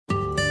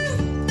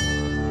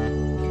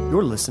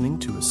You're listening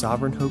to a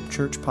Sovereign Hope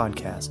Church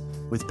podcast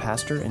with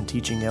pastor and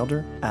teaching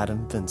elder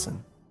Adam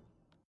Vinson.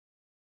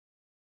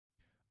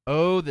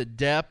 Oh, the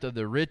depth of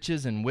the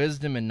riches and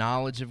wisdom and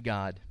knowledge of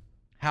God!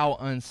 How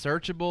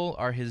unsearchable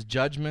are His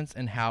judgments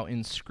and how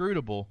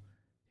inscrutable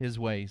His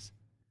ways.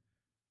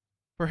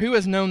 For who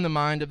has known the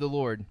mind of the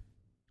Lord,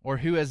 or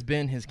who has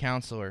been His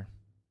counselor,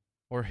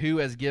 or who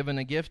has given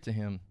a gift to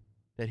Him,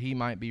 that He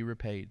might be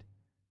repaid?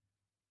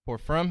 For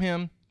from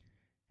Him,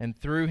 and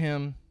through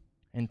Him,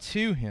 and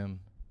to Him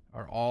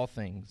are all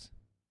things.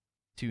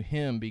 To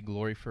Him be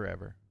glory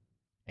forever.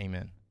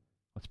 Amen.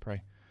 Let's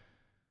pray.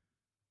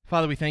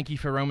 Father, we thank You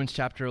for Romans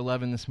chapter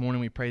 11 this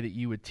morning. We pray that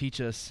You would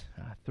teach us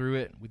through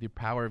it with the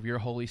power of Your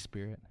Holy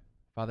Spirit.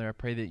 Father, I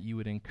pray that You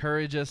would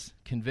encourage us,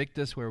 convict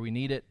us where we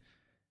need it.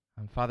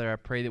 Father, I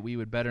pray that we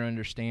would better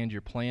understand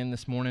Your plan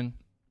this morning,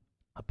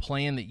 a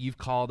plan that You've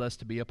called us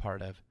to be a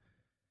part of.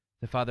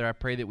 So, Father, I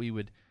pray that we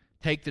would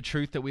take the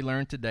truth that we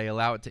learned today,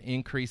 allow it to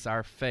increase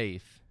our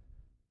faith,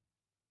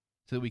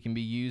 so that we can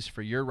be used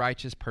for Your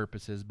righteous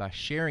purposes by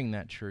sharing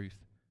that truth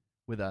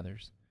with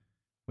others.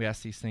 We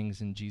ask these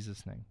things in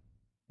Jesus' name.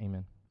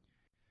 Amen.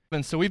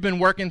 And so we've been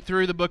working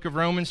through the book of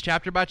Romans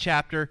chapter by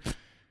chapter.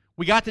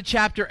 We got to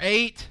chapter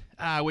 8,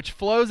 which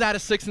flows out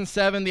of 6 and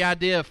 7, the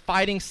idea of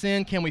fighting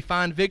sin. Can we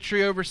find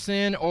victory over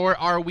sin, or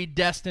are we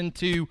destined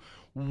to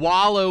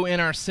wallow in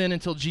our sin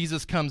until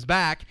Jesus comes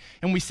back?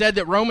 And we said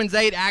that Romans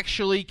 8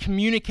 actually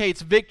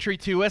communicates victory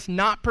to us,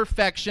 not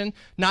perfection,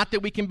 not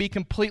that we can be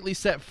completely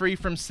set free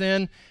from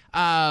sin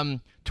to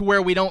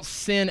where we don't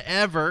sin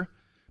ever,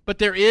 but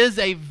there is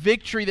a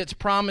victory that's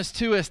promised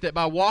to us that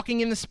by walking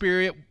in the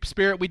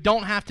Spirit, we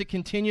don't have to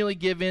continually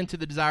give in to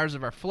the desires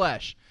of our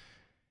flesh.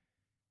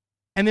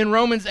 And then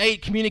Romans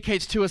 8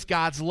 communicates to us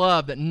God's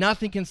love, that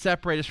nothing can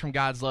separate us from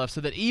God's love,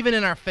 so that even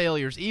in our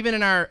failures, even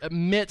in our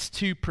midst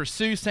to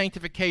pursue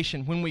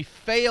sanctification, when we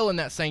fail in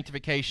that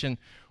sanctification,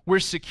 we're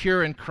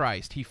secure in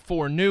Christ. He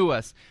foreknew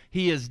us.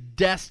 He has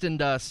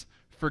destined us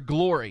for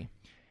glory.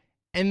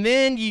 And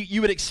then you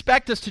would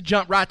expect us to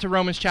jump right to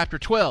Romans chapter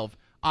 12,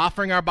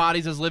 offering our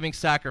bodies as living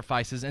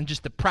sacrifices and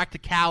just the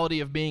practicality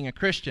of being a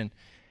Christian.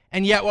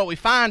 And yet what we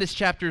find is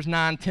chapters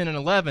 9, 10, and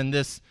 11,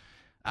 this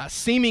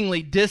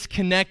seemingly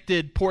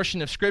disconnected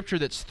portion of Scripture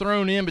that's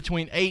thrown in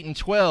between 8 and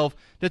 12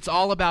 that's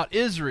all about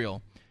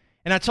Israel.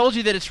 And I told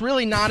you that it's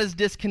really not as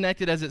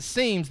disconnected as it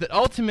seems, that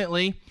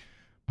ultimately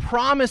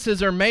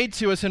promises are made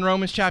to us in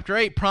Romans chapter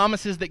 8,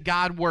 promises that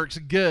God works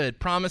good,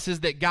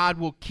 promises that God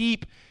will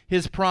keep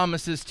His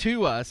promises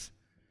to us.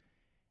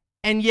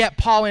 And yet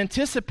Paul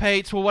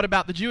anticipates, well, what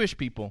about the Jewish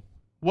people?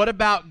 What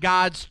about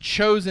God's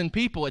chosen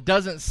people? It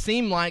doesn't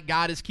seem like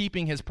God is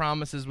keeping His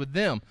promises with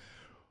them.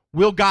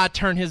 Will God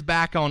turn His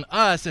back on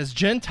us as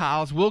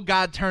Gentiles? Will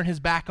God turn His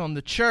back on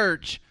the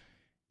church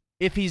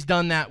if He's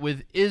done that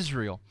with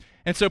Israel?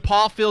 And so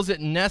Paul feels it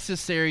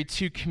necessary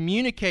to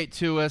communicate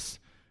to us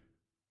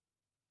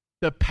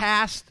the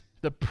past,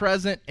 the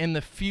present, and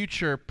the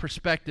future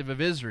perspective of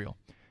Israel.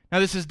 Now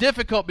this is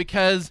difficult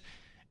because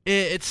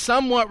it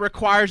somewhat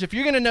requires, if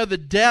you're going to know the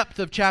depth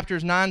of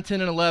chapters 9, 10,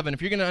 and 11,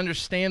 if you're going to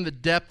understand the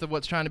depth of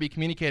what's trying to be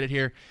communicated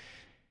here,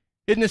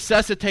 it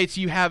necessitates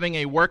you having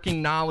a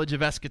working knowledge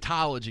of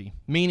eschatology,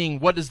 meaning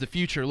what does the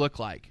future look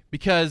like?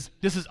 Because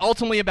this is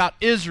ultimately about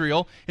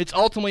Israel. It's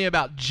ultimately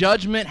about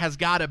judgment. Has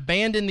God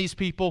abandoned these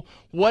people?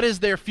 What does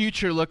their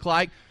future look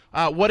like?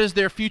 What does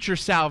their future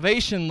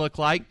salvation look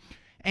like?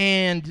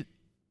 And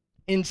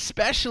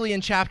especially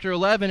in chapter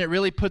 11, it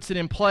really puts it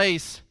in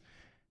place.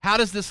 How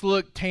does this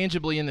look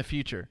tangibly in the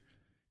future?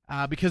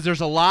 Because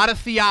there's a lot of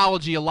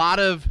theology, a lot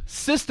of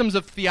systems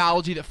of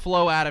theology that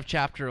flow out of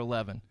chapter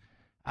 11.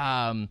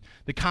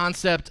 The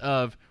concept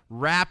of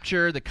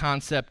rapture, the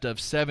concept of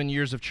 7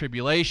 years of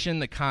tribulation,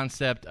 the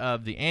concept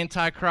of the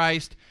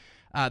Antichrist,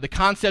 the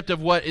concept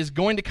of what is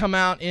going to come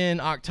out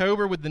in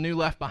October with the new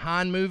Left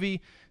Behind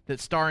movie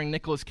that's starring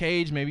Nicolas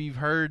Cage. Maybe you've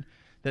heard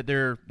that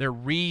they're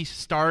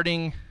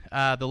restarting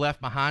the Left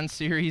Behind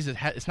series.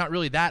 It's not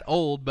really that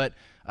old, but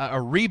a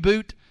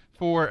reboot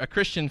for a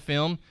Christian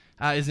film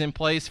is in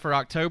place for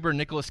October.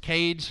 Nicolas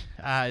Cage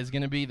is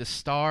going to be the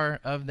star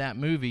of that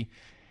movie.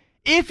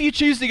 If you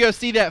choose to go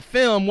see that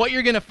film, what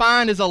you're going to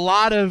find is a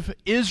lot of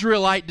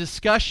Israelite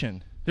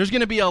discussion. There's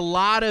going to be a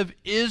lot of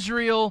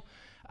Israel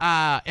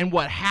and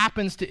what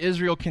happens to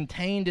Israel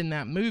contained in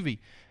that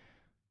movie.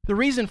 The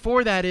reason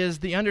for that is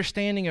the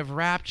understanding of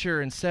rapture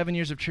and 7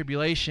 years of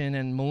tribulation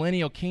and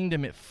millennial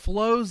kingdom. It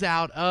flows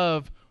out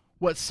of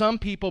what some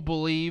people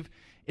believe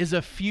is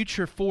a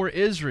future for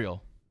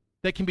Israel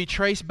that can be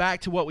traced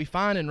back to what we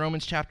find in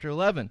Romans chapter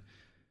 11.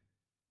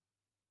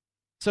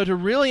 So to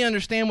really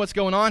understand what's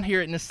going on here,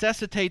 it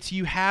necessitates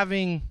you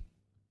having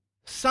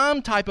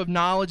some type of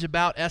knowledge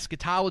about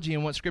eschatology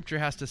and what Scripture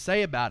has to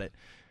say about it.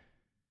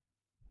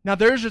 Now,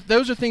 those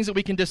are things that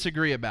we can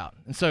disagree about.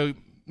 And so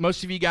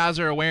most of you guys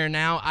are aware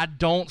now, I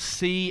don't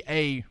see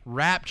a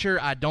rapture.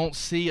 I don't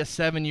see a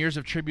 7 years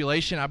of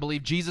tribulation. I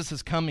believe Jesus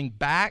is coming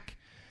back.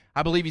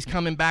 I believe He's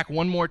coming back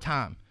one more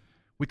time.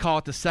 We call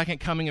it the second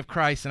coming of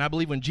Christ. And I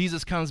believe when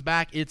Jesus comes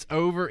back, it's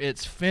over,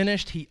 it's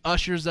finished. He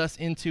ushers us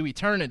into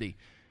eternity.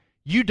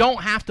 You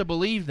don't have to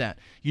believe that.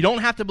 You don't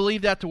have to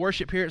believe that to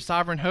worship here at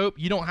Sovereign Hope.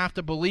 You don't have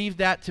to believe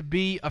that to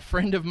be a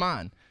friend of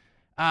mine.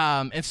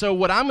 And so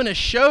what I'm going to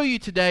show you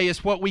today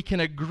is what we can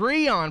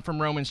agree on from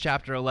Romans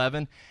chapter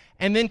 11,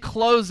 and then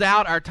close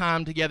out our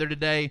time together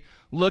today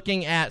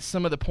looking at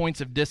some of the points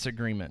of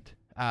disagreement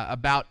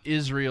about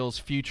Israel's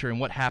future and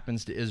what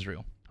happens to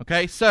Israel.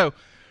 Okay, so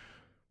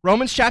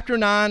Romans chapter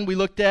 9, we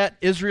looked at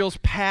Israel's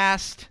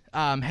past.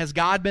 Has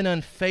God been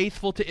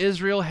unfaithful to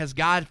Israel? Has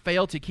God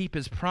failed to keep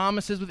his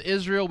promises with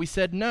Israel? We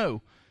said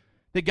no,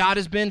 that God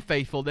has been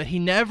faithful, that he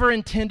never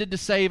intended to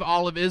save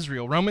all of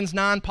Israel. Romans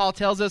 9, Paul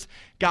tells us,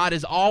 God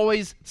has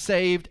always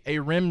saved a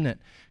remnant.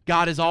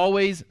 God has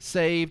always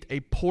saved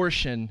a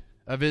portion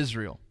of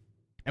Israel.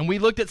 And we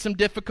looked at some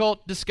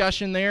difficult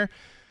discussion there.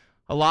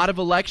 A lot of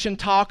election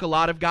talk, a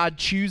lot of God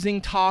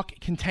choosing talk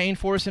contained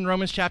for us in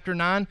Romans chapter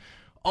 9.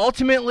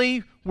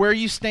 Ultimately, where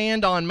you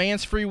stand on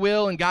man's free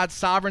will and God's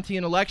sovereignty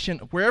and election,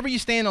 wherever you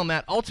stand on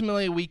that,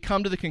 ultimately we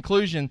come to the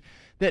conclusion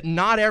that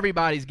not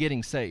everybody's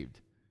getting saved.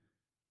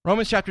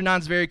 Romans chapter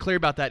 9 is very clear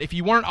about that. If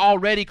you weren't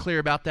already clear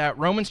about that,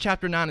 Romans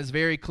chapter 9 is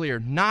very clear.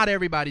 Not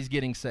everybody's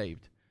getting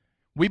saved.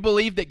 We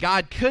believe that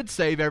God could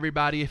save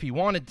everybody if he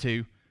wanted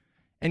to,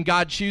 and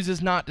God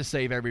chooses not to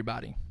save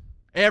everybody.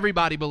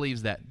 Everybody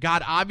believes that.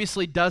 God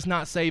obviously does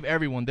not save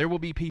everyone. There will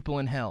be people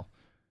in hell.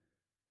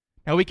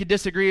 Now, we could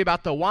disagree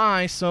about the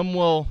why. Some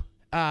will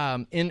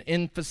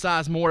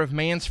emphasize more of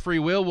man's free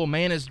will. Well,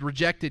 man has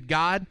rejected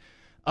God.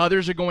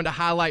 Others are going to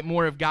highlight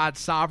more of God's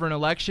sovereign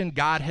election.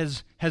 God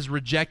has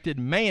rejected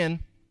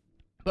man.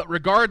 But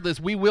regardless,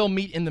 we will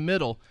meet in the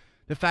middle,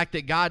 the fact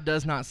that God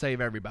does not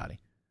save everybody.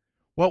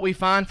 What we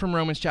find from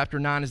Romans chapter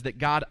 9 is that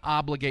God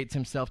obligates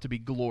himself to be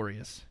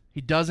glorious.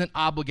 He doesn't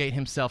obligate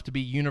himself to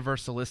be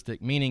universalistic,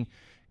 meaning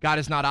God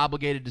is not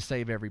obligated to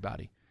save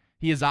everybody.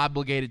 He is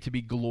obligated to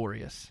be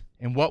glorious.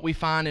 And what we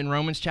find in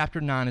Romans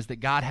chapter 9 is that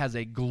God has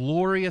a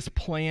glorious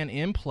plan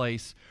in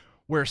place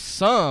where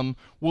some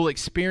will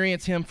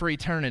experience him for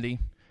eternity,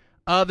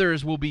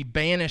 others will be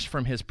banished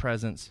from his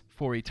presence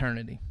for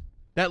eternity.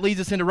 That leads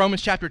us into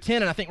Romans chapter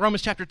 10, and I think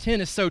Romans chapter 10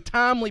 is so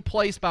timely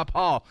placed by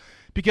Paul,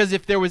 because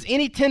if there was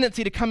any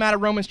tendency to come out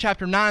of Romans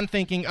chapter 9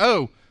 thinking,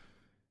 oh,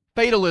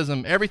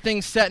 fatalism,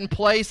 everything's set in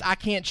place, I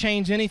can't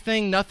change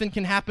anything, nothing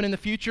can happen in the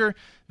future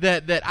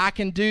that I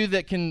can do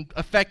that can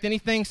affect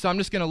anything, so I'm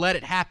just going to let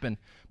it happen.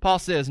 Paul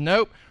says,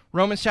 nope,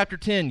 Romans chapter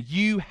 10,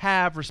 you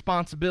have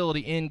responsibility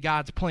in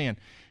God's plan.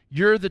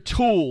 You're the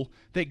tool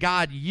that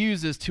God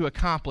uses to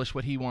accomplish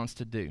what he wants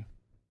to do.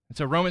 And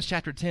so Romans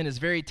chapter 10 is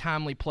very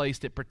timely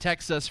placed. It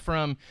protects us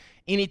from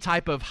any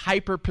type of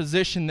hyper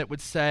position that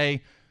would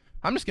say,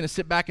 I'm just going to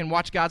sit back and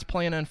watch God's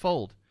plan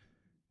unfold.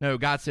 No,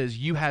 God says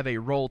you have a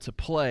role to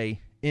play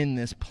in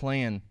this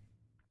plan.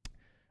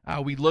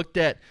 We looked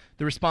at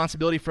the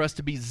responsibility for us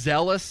to be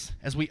zealous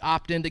as we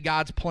opt into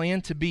God's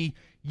plan, to be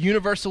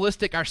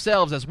universalistic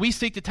ourselves as we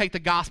seek to take the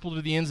gospel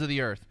to the ends of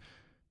the earth.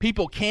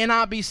 People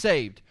cannot be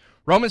saved.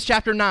 Romans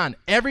chapter 9,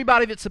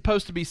 everybody that's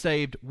supposed to be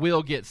saved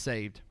will get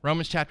saved.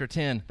 Romans chapter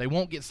 10, they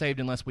won't get saved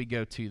unless we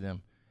go to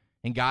them.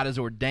 And God has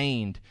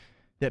ordained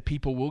that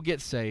people will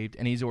get saved,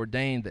 and he's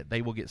ordained that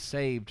they will get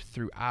saved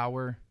through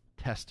our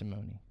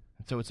testimony.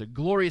 And so it's a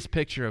glorious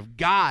picture of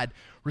God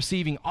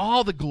receiving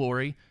all the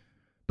glory,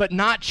 but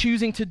not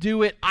choosing to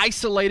do it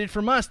isolated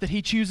from us, that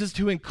he chooses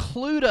to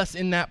include us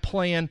in that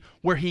plan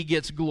where he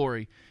gets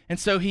glory. And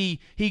so he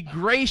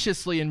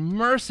graciously and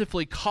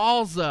mercifully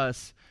calls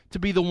us to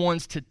be the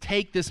ones to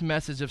take this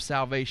message of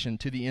salvation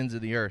to the ends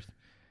of the earth.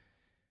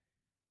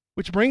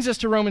 Which brings us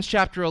to Romans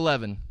chapter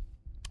 11.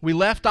 We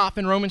left off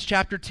in Romans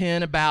chapter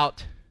 10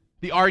 about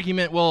the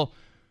argument, well,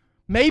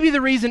 maybe the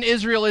reason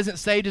Israel isn't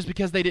saved is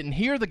because they didn't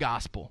hear the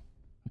gospel.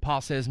 And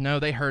Paul says, no,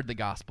 they heard the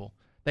gospel.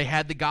 They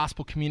had the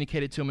gospel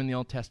communicated to them in the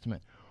Old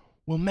Testament.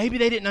 Well, maybe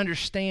they didn't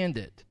understand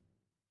it.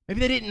 Maybe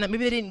they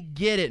didn't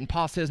get it. And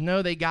Paul says,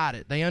 no, they got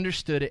it. They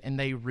understood it, and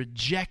they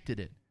rejected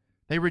it.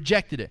 They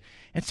rejected it.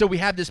 And so we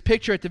have this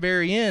picture at the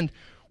very end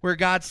where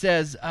God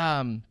says,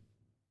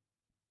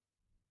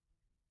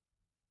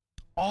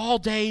 all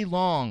day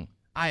long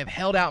I have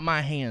held out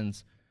my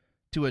hands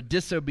to a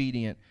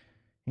disobedient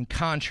and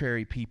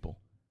contrary people.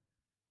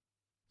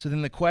 So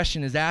then the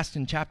question is asked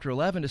in chapter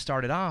 11 to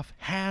start it off,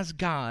 has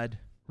God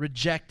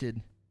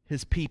rejected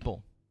his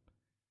people?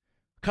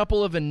 A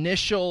couple of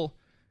initial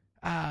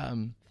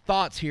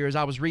thoughts here as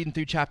I was reading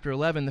through chapter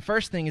 11. The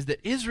first thing is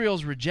that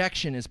Israel's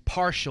rejection is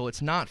partial.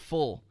 It's not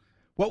full.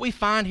 What we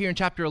find here in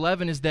chapter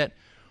 11 is that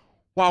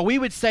while we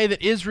would say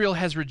that Israel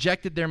has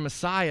rejected their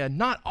Messiah,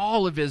 not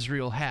all of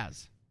Israel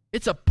has.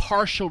 It's a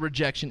partial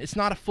rejection. It's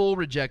not a full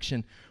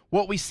rejection.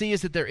 What we see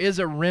is that there is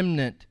a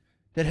remnant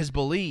that has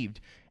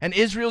believed. And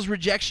Israel's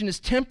rejection is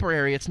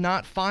temporary. It's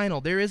not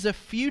final. There is a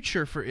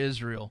future for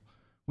Israel,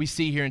 we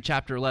see here in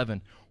chapter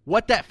 11.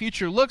 What that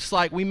future looks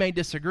like, we may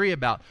disagree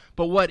about.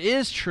 But what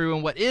is true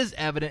and what is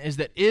evident is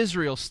that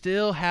Israel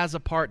still has a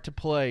part to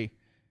play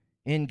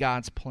in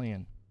God's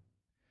plan.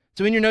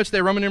 So in your notes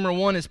there, Roman number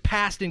 1 is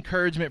past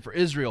encouragement for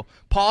Israel.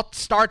 Paul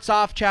starts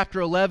off chapter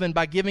 11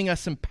 by giving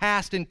us some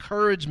past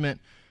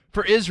encouragement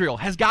for Israel.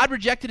 Has God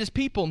rejected his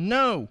people?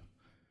 No.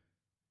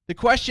 The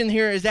question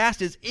here is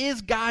asked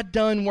is God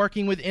done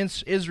working with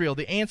Israel?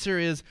 The answer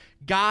is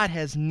God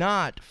has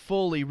not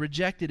fully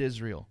rejected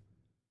Israel.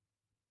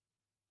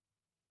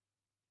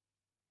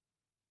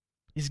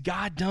 Is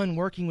God done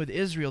working with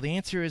Israel? The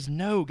answer is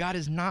no, God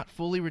has not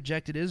fully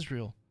rejected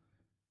Israel.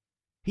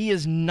 He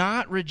has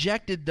not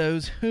rejected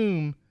those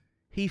whom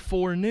he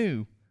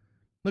foreknew.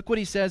 Look what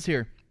he says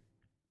here.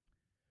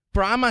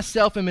 For I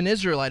myself am an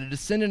Israelite, a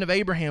descendant of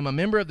Abraham, a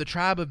member of the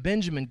tribe of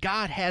Benjamin.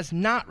 God has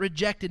not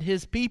rejected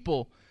his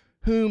people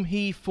whom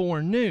he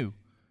foreknew.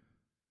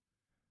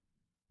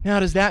 Now,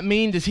 does that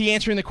mean, is he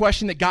answering the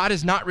question that God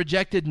has not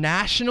rejected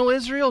national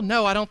Israel?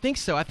 No, I don't think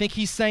so. I think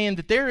he's saying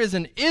that there is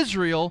an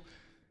Israel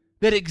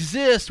that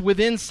exists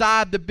within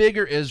inside the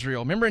bigger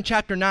Israel. Remember in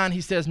chapter 9,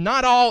 he says,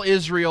 not all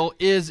Israel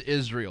is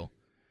Israel.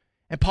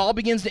 And Paul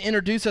begins to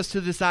introduce us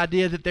to this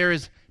idea that there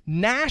is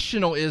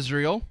national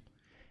Israel,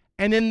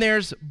 and then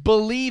there's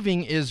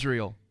believing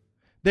Israel.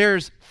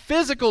 There's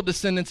physical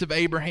descendants of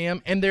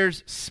Abraham, and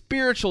there's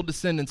spiritual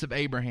descendants of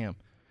Abraham.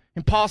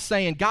 And Paul's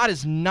saying God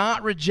has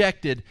not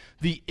rejected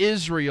the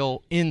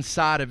Israel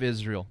inside of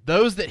Israel.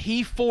 Those that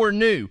he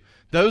foreknew,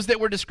 those that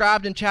were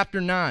described in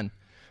chapter 9,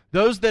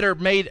 those that are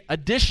made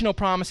additional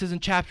promises in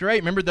chapter 8.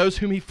 Remember, those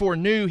whom he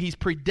foreknew, he's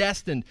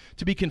predestined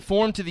to be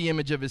conformed to the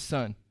image of his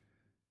Son.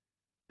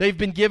 They've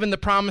been given the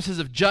promises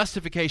of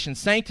justification,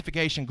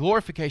 sanctification,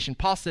 glorification.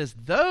 Paul says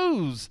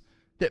those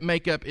that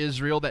make up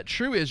Israel, that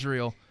true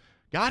Israel,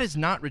 God has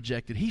not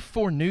rejected. He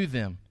foreknew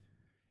them.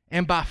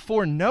 And by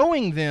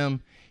foreknowing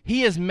them,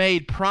 he has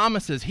made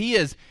promises. He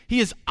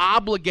has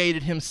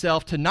obligated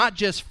himself to not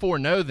just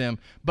foreknow them,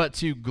 but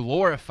to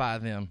glorify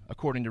them,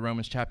 according to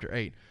Romans chapter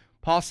 8.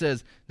 Paul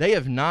says they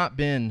have not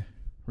been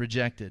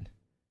rejected.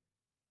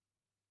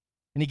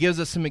 And he gives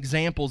us some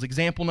examples.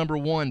 Example number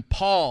 1,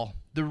 Paul,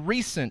 the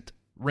recent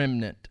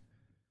remnant.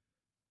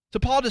 So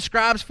Paul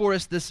describes for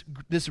us this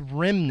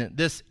remnant,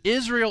 this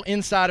Israel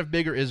inside of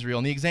bigger Israel.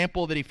 And the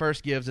example that he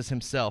first gives is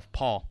himself,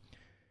 Paul.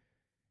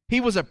 He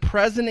was a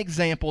present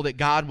example that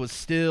God was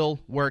still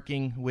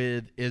working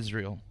with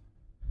Israel.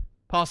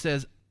 Paul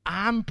says,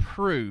 I'm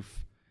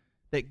proof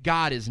that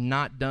God is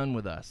not done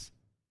with us.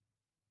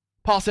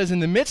 Paul says, in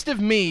the midst of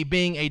me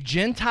being a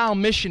Gentile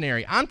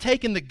missionary, I'm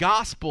taking the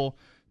gospel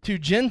to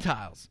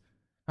Gentiles.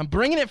 I'm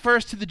bringing it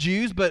first to the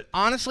Jews, but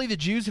honestly, the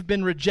Jews have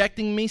been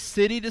rejecting me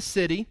city to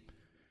city,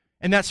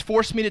 and that's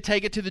forced me to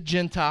take it to the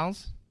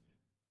Gentiles.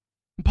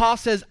 And Paul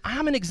says,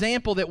 I'm an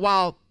example that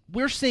while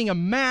we're seeing a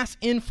mass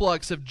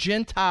influx of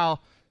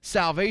Gentile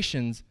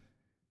salvations,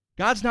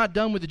 God's not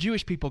done with the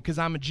Jewish people because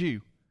I'm a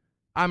Jew.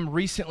 I'm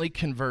recently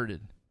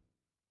converted.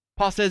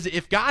 Paul says,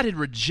 if God had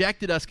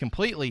rejected us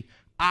completely,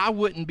 I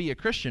wouldn't be a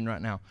Christian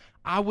right now.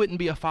 I wouldn't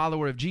be a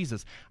follower of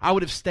Jesus. I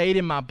would have stayed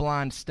in my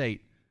blind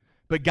state.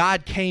 But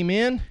God came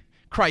in.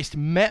 Christ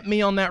met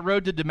me on that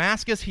road to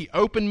Damascus. He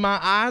opened my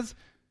eyes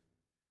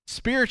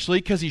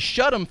spiritually because he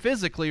shut them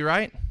physically,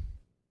 right?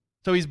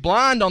 So he's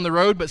blind on the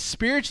road, but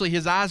spiritually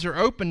his eyes are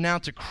open now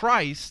to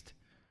Christ.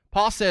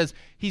 Paul says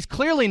he's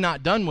clearly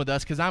not done with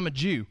us because I'm a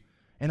Jew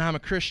and I'm a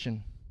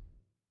Christian.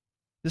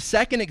 The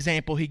second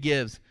example he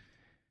gives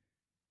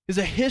is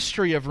a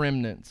history of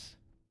remnants.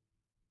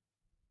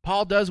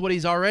 Paul does what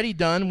he's already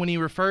done when he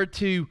referred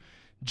to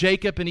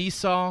Jacob and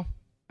Esau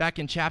back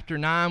in chapter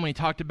 9 when he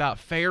talked about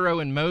Pharaoh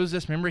and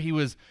Moses. Remember, he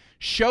was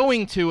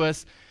showing to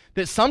us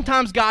that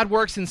sometimes God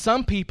works in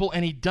some people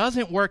and he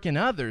doesn't work in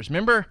others.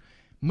 Remember,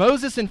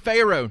 Moses and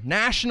Pharaoh,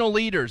 national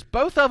leaders,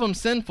 both of them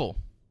sinful,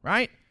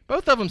 right?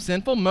 Both of them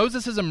sinful.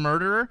 Moses is a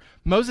murderer.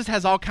 Moses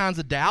has all kinds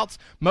of doubts.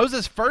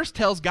 Moses first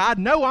tells God,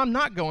 no, I'm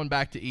not going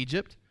back to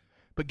Egypt.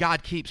 But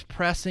God keeps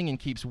pressing and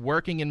keeps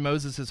working in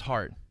Moses'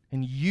 heart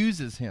and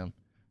uses him.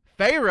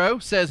 Pharaoh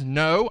says,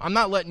 no, I'm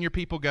not letting your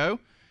people go.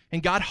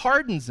 And God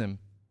hardens him.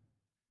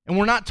 And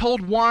we're not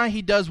told why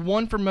he does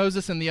one for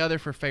Moses and the other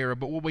for Pharaoh.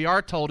 But what we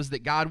are told is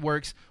that God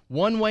works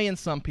one way in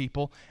some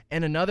people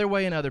and another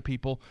way in other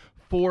people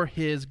for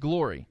his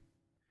glory.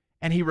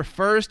 And he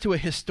refers to a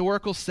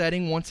historical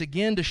setting once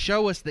again to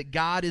show us that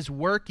God is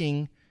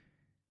working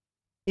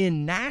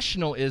in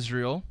national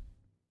Israel,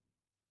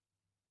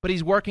 but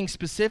he's working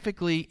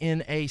specifically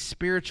in a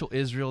spiritual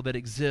Israel that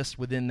exists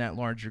within that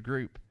larger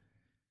group.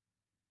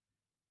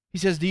 He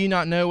says, do you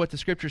not know what the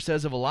scripture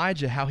says of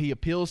Elijah, how he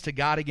appeals to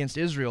God against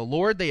Israel?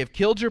 Lord, they have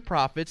killed your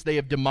prophets, they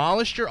have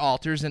demolished your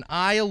altars, and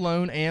I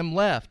alone am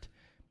left,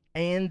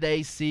 and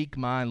they seek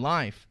my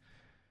life.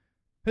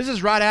 This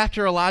is right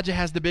after Elijah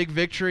has the big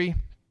victory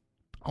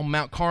on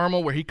Mount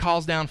Carmel where he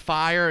calls down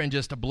fire and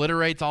just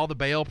obliterates all the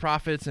Baal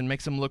prophets and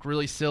makes them look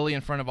really silly in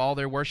front of all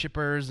their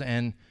worshipers.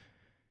 And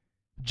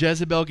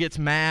Jezebel gets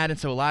mad, and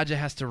so Elijah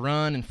has to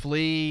run and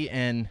flee,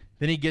 and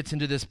then he gets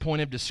into this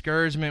point of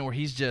discouragement where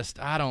he's just,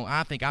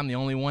 I think I'm the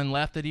only one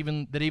left that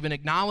even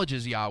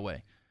acknowledges Yahweh.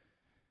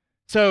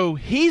 So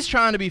he's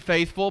trying to be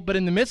faithful, but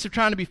in the midst of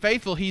trying to be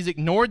faithful, he's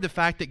ignored the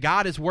fact that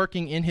God is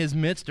working in his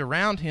midst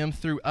around him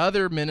through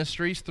other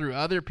ministries, through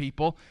other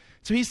people.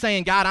 So he's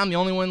saying, God, I'm the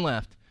only one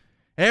left.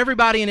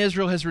 Everybody in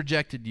Israel has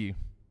rejected you.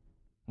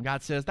 And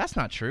God says, that's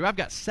not true. I've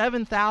got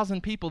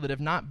 7,000 people that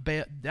have not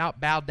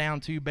bowed down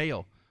to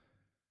Baal.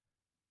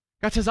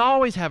 God says, I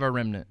always have a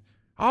remnant.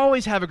 I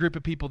always have a group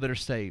of people that are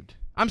saved.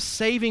 I'm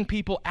saving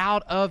people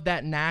out of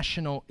that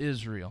national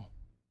Israel.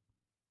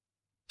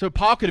 So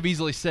Paul could have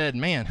easily said,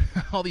 man,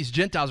 all these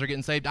Gentiles are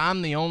getting saved.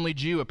 I'm the only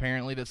Jew,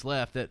 apparently, that's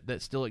left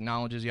that still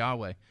acknowledges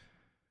Yahweh.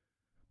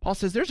 Paul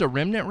says there's a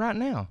remnant right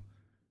now.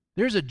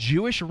 There's a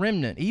Jewish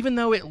remnant. Even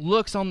though it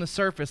looks on the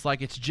surface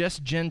like it's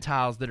just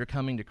Gentiles that are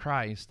coming to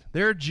Christ,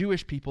 there are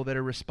Jewish people that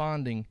are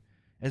responding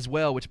as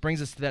well, which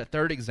brings us to that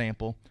third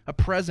example, a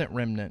present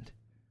remnant.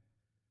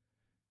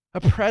 A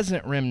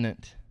present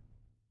remnant.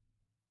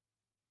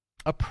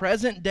 A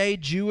present-day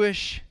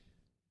Jewish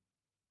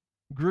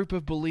group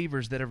of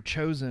believers that are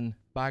chosen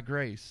by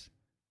grace.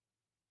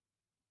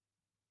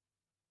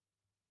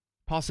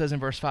 Paul says in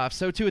verse 5,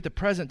 so too at the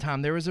present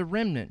time there is a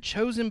remnant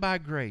chosen by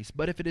grace,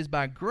 but if it is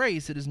by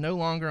grace, it is no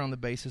longer on the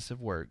basis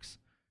of works.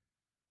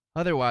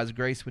 Otherwise,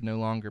 grace would no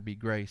longer be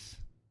grace.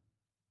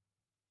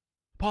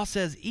 Paul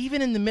says,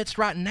 even in the midst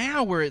right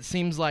now where it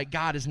seems like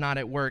God is not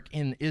at work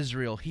in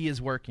Israel, he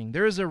is working.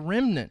 There is a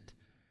remnant.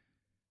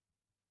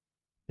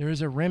 There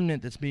is a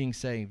remnant that's being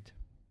saved.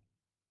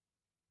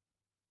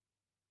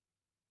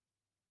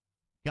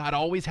 God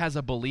always has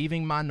a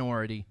believing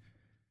minority,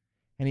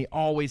 and he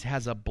always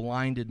has a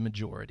blinded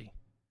majority.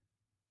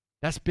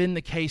 That's been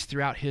the case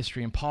throughout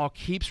history, and Paul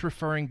keeps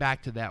referring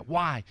back to that.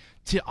 Why?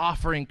 To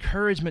offer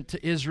encouragement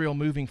to Israel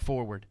moving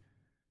forward.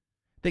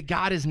 That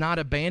God has not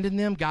abandoned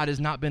them, God has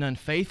not been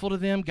unfaithful to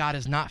them, God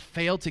has not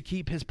failed to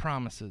keep his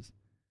promises.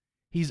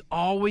 He's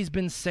always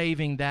been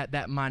saving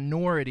that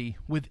minority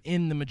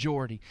within the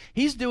majority.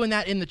 He's doing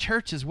that in the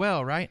church as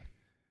well, right?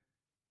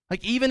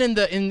 Like even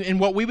in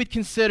what we would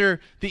consider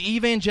the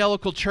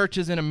evangelical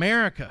churches in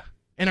America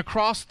and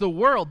across the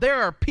world,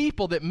 there are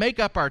people that make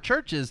up our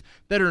churches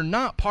that are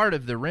not part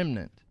of the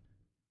remnant.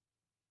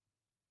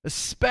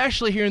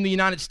 Especially here in the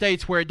United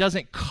States where it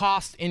doesn't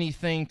cost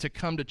anything to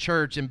come to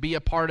church and be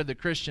a part of the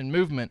Christian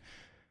movement.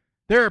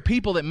 There are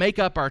people that make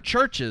up our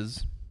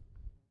churches,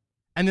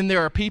 and then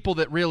there are people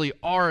that really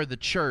are the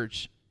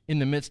church in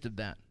the midst of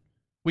that.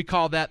 We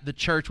call that the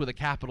church with a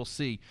capital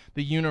C,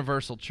 the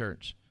universal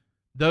church.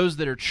 Those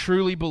that are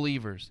truly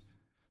believers.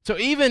 So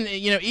even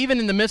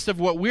in the midst of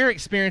what we're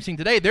experiencing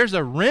today, there's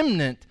a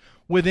remnant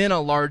within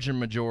a larger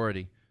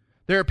majority.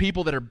 There are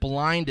people that are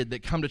blinded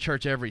that come to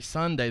church every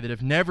Sunday that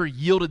have never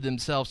yielded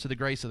themselves to the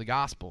grace of the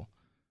gospel.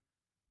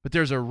 But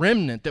there's a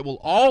remnant that will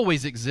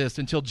always exist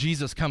until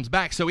Jesus comes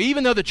back. So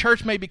even though the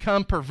church may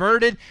become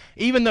perverted,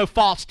 even though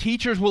false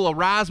teachers will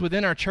arise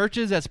within our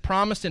churches as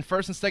promised in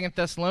 1st and 2nd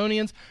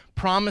Thessalonians,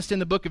 promised in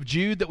the book of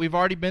Jude that we've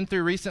already been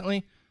through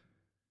recently,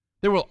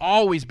 there will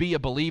always be a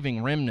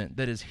believing remnant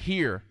that is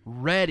here,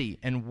 ready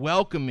and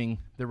welcoming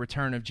the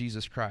return of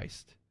Jesus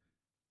Christ.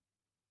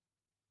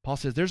 Paul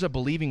says there's a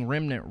believing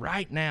remnant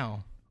right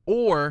now,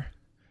 or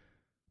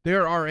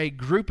there are a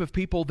group of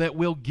people that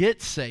will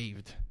get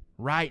saved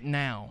right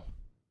now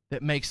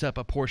that makes up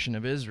a portion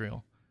of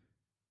Israel.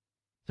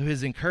 So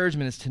his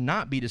encouragement is to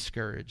not be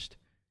discouraged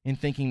in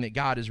thinking that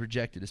God has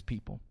rejected his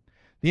people.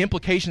 The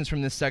implications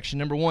from this section,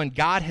 number one,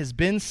 God has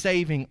been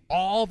saving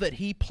all that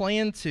he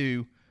planned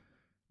to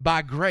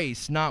by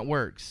grace, not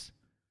works.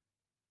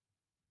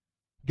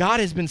 God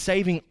has been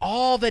saving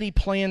all that he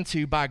planned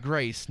to by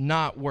grace,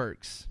 not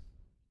works.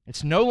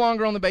 It's no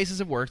longer on the basis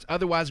of works,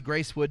 otherwise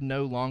grace would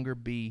no longer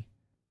be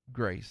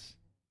grace.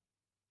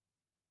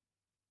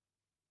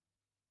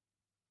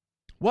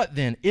 What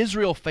then?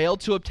 Israel failed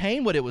to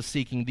obtain what it was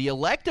seeking. The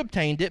elect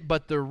obtained it,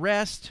 but the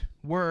rest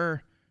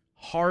were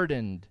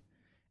hardened.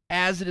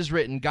 As it is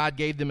written, God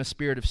gave them a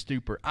spirit of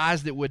stupor,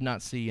 eyes that would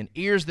not see, and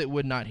ears that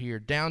would not hear,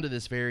 down to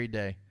this very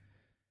day.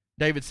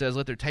 David says,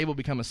 let their table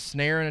become a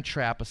snare and a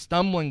trap, a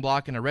stumbling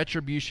block and a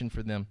retribution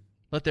for them.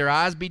 Let their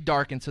eyes be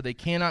darkened so they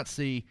cannot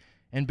see,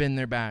 and bend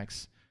their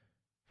backs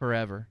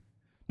forever.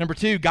 Number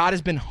two, God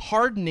has been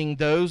hardening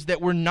those that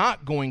were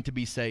not going to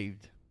be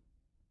saved.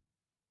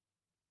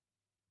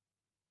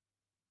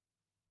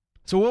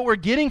 So what we're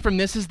getting from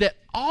this is that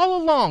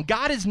all along,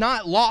 God has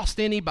not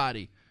lost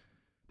anybody.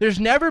 There's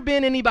never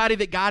been anybody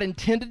that God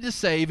intended to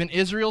save in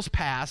Israel's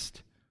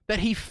past that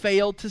he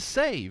failed to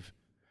save.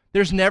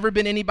 There's never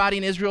been anybody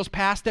in Israel's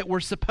past that were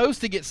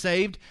supposed to get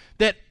saved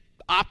that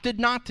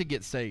opted not to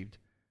get saved.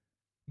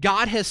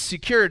 God has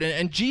secured,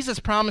 and Jesus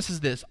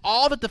promises this,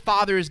 all that the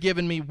Father has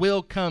given me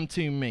will come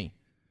to me.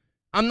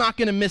 I'm not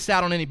going to miss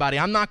out on anybody.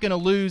 I'm not going to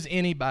lose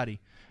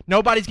anybody.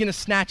 Nobody's going to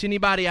snatch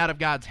anybody out of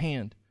God's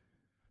hand.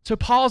 So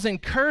Paul's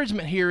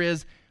encouragement here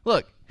is,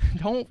 look,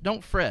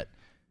 don't fret.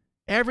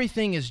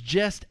 Everything is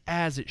just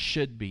as it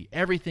should be.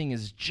 Everything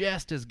is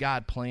just as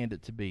God planned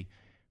it to be.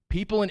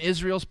 People in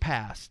Israel's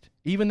past,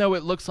 even though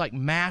it looks like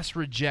mass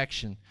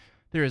rejection,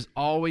 there has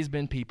always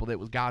been people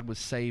that God was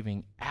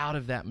saving out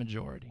of that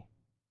majority.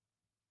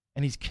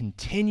 And he's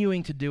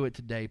continuing to do it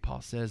today,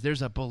 Paul says.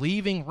 There's a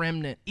believing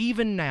remnant,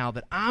 even now,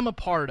 that I'm a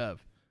part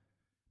of,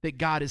 that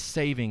God is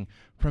saving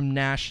from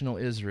national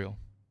Israel.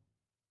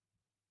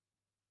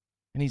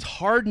 And he's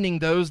hardening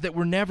those that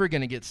were never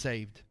going to get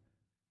saved.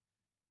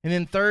 And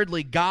then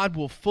thirdly, God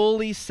will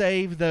fully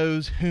save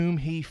those whom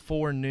he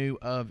foreknew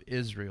of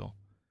Israel.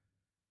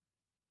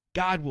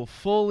 God will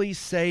fully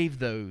save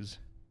those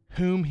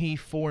whom he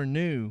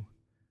foreknew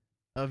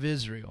of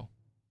Israel.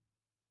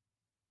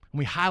 And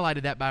we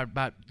highlighted that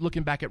by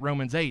looking back at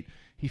Romans 8.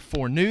 He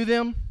foreknew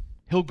them,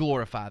 he'll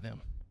glorify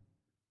them.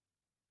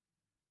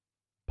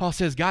 Paul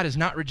says God has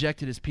not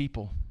rejected his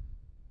people.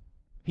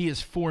 He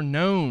has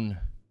foreknown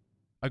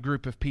a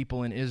group of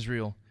people in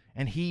Israel,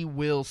 and he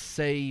will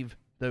save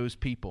those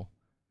people.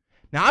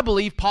 Now, I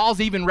believe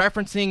Paul's even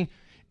referencing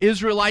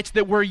Israelites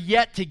that were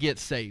yet to get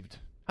saved.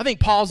 I think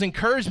Paul's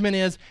encouragement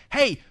is,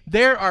 hey,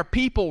 there are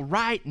people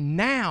right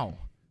now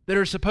that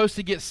are supposed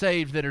to get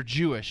saved that are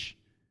Jewish.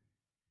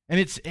 And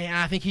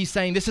I think he's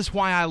saying, this is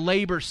why I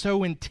labor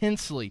so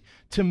intensely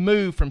to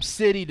move from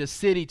city to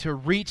city to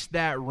reach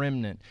that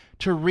remnant,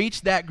 to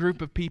reach that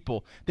group of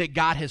people that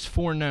God has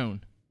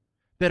foreknown,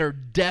 that are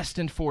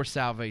destined for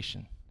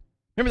salvation.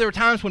 Remember, there were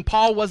times when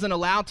Paul wasn't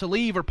allowed to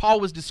leave, or Paul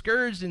was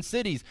discouraged in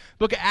cities.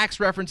 Book of Acts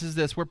references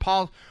this,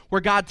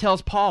 where God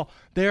tells Paul,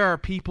 there are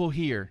people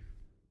here.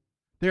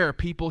 There are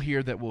people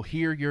here that will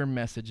hear your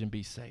message and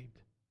be saved.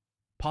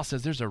 Paul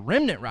says there's a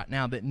remnant right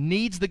now that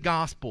needs the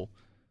gospel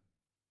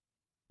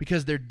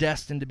because they're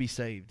destined to be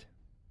saved.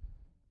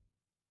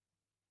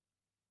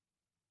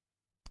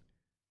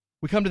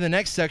 We come to the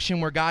next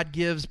section where God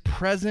gives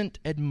present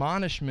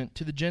admonishment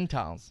to the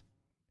Gentiles.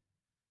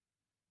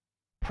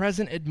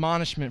 Present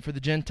admonishment for the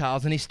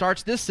Gentiles. And he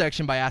starts this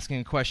section by asking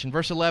a question.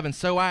 Verse 11,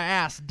 so I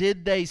asked,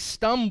 did they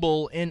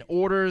stumble in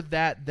order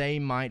that they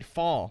might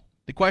fall?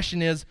 The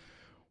question is,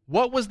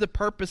 what was the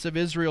purpose of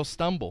Israel's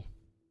stumble?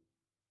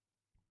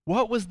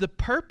 What was the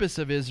purpose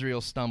of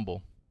Israel's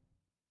stumble?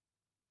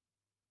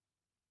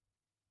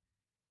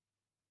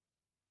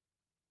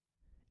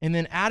 And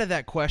then out of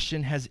that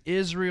question, has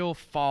Israel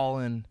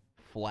fallen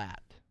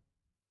flat?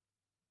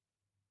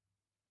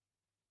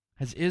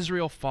 Has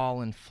Israel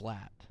fallen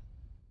flat?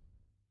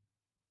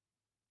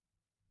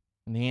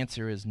 And the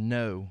answer is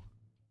no.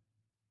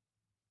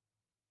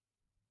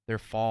 Their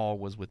fall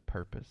was with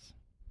purpose.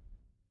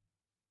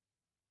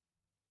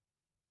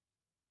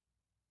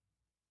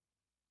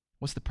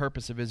 What's the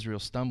purpose of Israel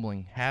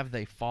stumbling? Have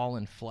they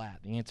fallen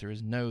flat? The answer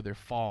is no, their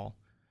fall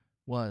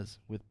was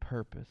with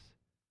purpose.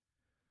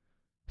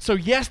 So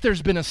yes,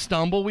 there's been a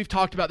stumble. We've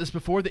talked about this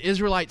before. The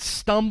Israelites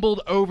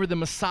stumbled over the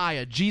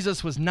Messiah.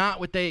 Jesus was not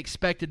what they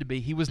expected to be.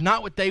 He was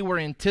not what they were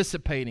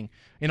anticipating.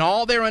 In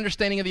all their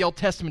understanding of the Old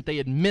Testament, they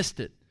had missed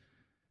it.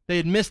 They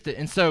had missed it.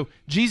 And so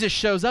Jesus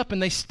shows up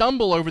and they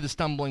stumble over the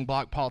stumbling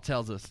block, Paul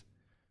tells us.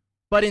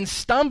 But in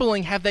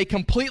stumbling, have they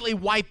completely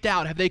wiped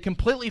out? Have they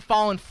completely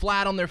fallen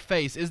flat on their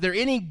face? Is there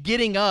any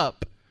getting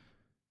up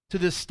to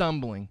this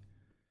stumbling?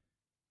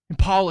 And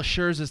Paul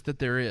assures us that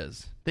there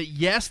is. That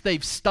yes,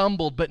 they've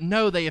stumbled, but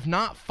no, they have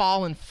not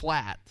fallen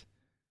flat.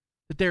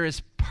 That there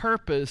is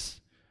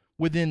purpose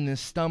within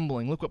this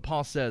stumbling. Look what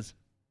Paul says.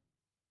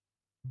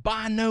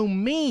 By no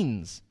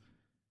means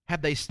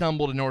have they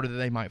stumbled in order that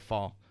they might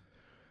fall.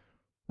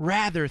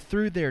 Rather,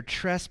 through their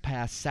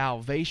trespass,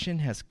 salvation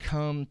has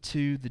come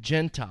to the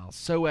Gentiles,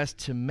 so as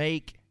to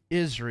make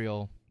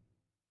Israel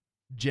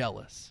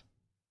jealous.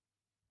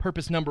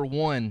 Purpose number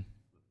one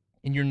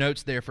in your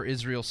notes there for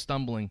Israel's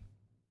stumbling.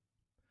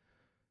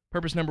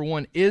 Purpose number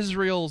one,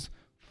 Israel's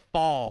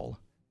fall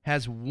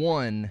has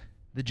won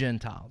the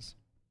Gentiles.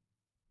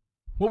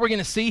 What we're going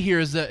to see here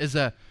is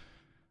a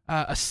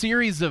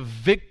series of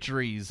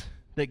victories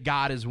that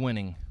God is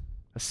winning.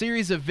 A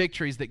series of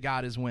victories that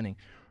God is winning.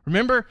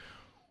 Remember,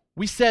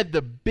 we said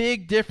the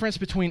big difference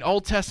between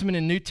Old Testament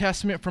and New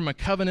Testament from a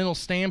covenantal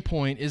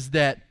standpoint is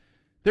that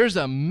there's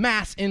a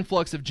mass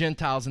influx of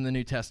Gentiles in the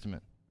New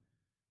Testament.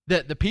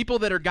 That the people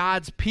that are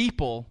God's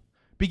people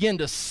begin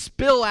to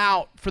spill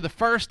out for the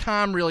first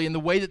time really in the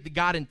way that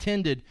God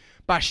intended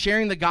by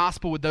sharing the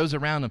gospel with those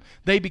around them.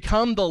 They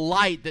become the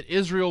light that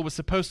Israel was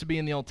supposed to be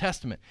in the Old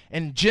Testament.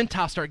 And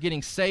Gentiles start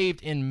getting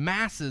saved in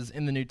masses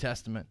in the New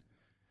Testament.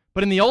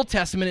 But in the Old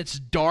Testament, it's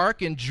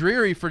dark and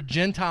dreary for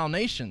Gentile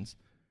nations.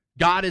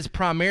 God is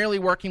primarily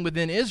working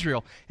within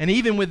Israel. And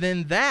even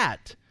within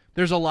that,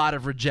 there's a lot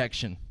of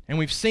rejection. And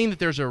we've seen that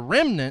there's a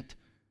remnant.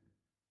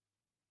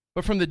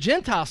 But from the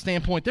Gentile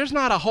standpoint, there's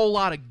not a whole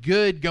lot of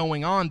good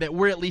going on that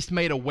we're at least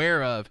made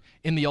aware of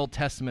in the Old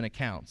Testament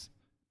accounts.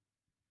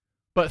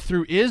 But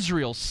through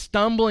Israel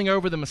stumbling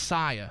over the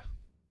Messiah,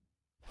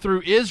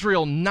 through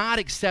Israel not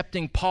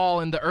accepting Paul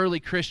and the early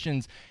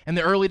Christians and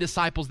the early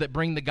disciples that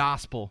bring the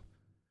gospel,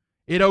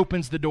 it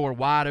opens the door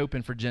wide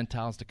open for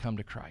Gentiles to come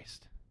to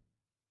Christ.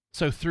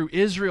 So through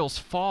Israel's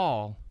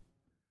fall,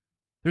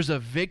 there's a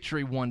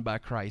victory won by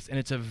Christ, and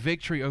it's a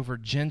victory over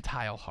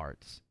Gentile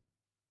hearts.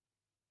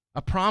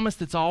 A promise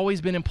that's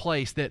always been in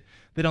place that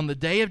on the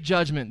day of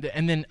judgment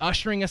and then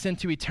ushering us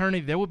into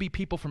eternity, there will be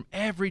people from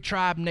every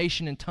tribe,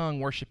 nation, and tongue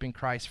worshiping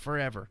Christ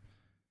forever.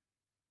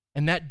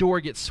 And that door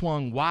gets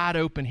swung wide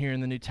open here in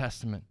the New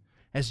Testament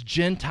as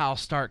Gentiles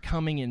start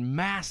coming in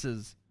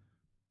masses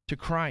to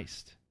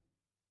Christ.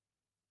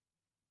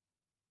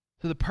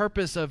 So the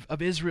purpose of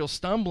Israel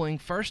stumbling,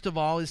 first of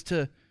all, is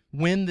to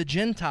win the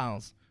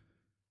Gentiles.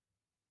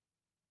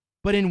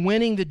 But in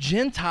winning the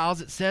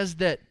Gentiles, it says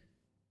that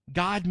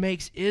God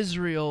makes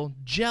Israel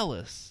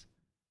jealous.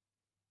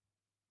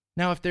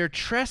 Now, if their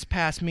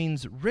trespass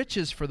means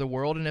riches for the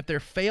world, and if their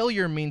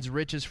failure means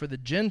riches for the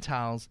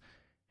Gentiles,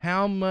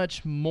 how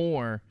much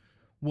more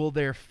will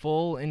their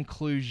full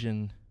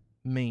inclusion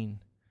mean?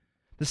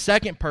 The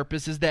second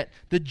purpose is that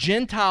the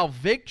Gentile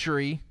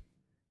victory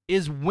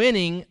is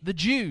winning the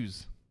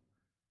Jews.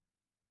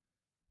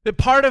 That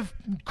part of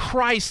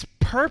Christ's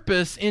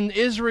purpose in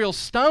Israel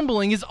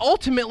stumbling is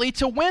ultimately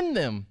to win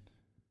them.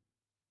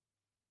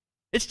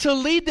 It's to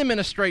lead them in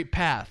a straight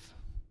path.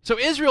 So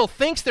Israel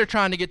thinks they're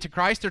trying to get to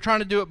Christ. They're trying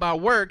to do it by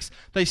works.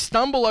 They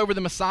stumble over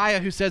the Messiah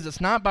who says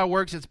it's not by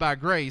works, it's by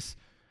grace.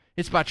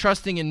 It's by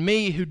trusting in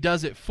me who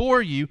does it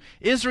for you.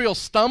 Israel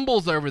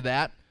stumbles over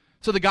that.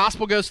 So the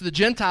gospel goes to the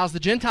Gentiles. The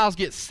Gentiles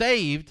get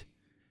saved.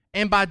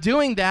 And by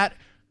doing that,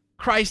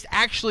 Christ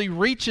actually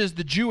reaches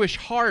the Jewish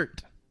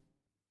heart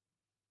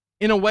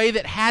in a way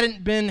that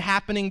hadn't been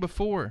happening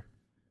before.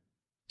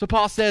 So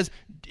Paul says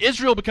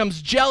Israel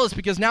becomes jealous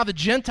because now the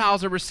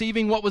Gentiles are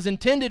receiving what was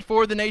intended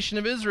for the nation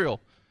of Israel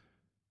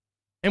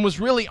and was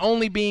really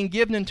only being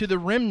given to the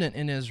remnant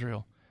in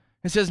Israel.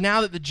 It says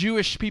now that the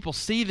Jewish people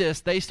see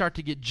this, they start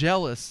to get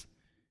jealous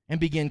and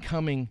begin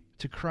coming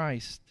to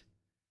Christ.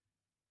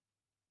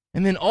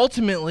 And then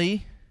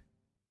ultimately,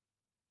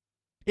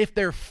 if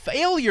their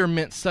failure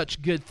meant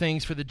such good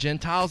things for the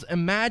Gentiles,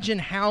 imagine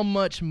how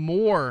much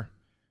more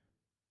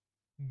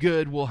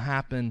good will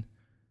happen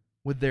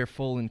with their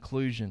full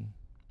inclusion.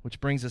 Which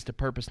brings us to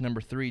purpose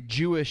number 3.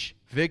 Jewish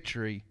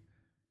victory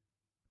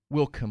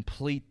will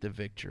complete the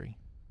victory.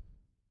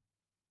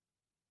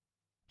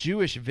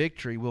 Jewish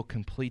victory will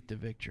complete the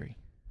victory.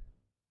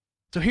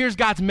 So here's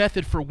God's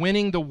method for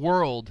winning the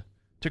world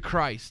to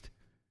Christ,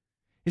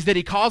 is that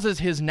he causes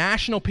his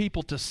national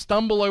people to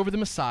stumble over the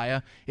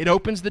Messiah. It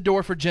opens the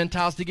door for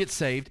Gentiles to get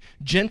saved.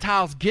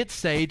 Gentiles get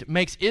saved,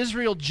 makes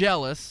Israel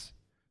jealous,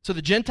 so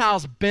the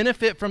Gentiles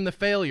benefit from the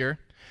failure.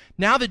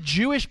 Now the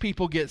Jewish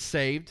people get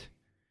saved,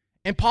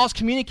 and Paul's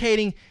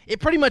communicating,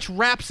 it pretty much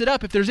wraps it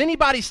up. If there's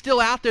anybody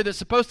still out there that's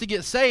supposed to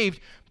get saved,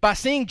 by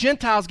seeing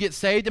Gentiles get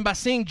saved and by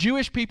seeing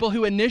Jewish people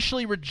who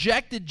initially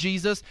rejected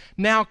Jesus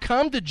now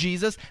come to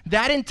Jesus,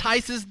 that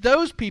entices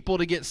those people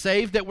to get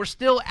saved that were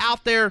still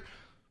out there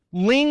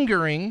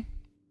lingering.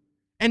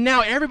 And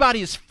now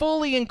everybody is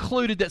fully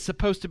included that's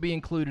supposed to be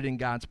included in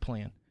God's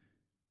plan.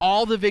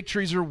 All the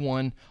victories are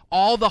won,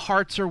 all the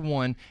hearts are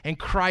won, and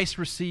Christ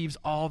receives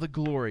all the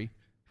glory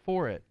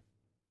for it.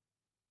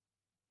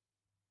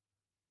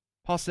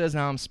 Paul says,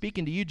 now I'm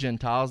speaking to you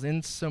Gentiles,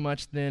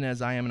 insomuch then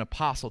as I am an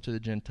apostle to the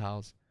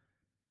Gentiles.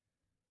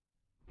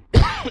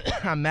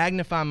 I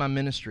magnify my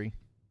ministry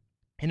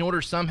in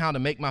order somehow to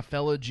make my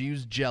fellow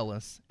Jews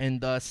jealous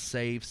and thus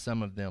save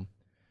some of them.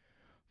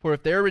 For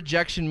if their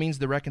rejection means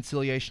the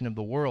reconciliation of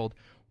the world,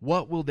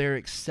 what will their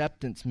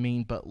acceptance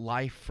mean but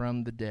life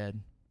from the dead?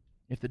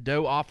 If the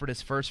dough offered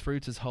as first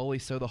fruits is holy,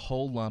 so the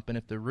whole lump, and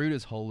if the root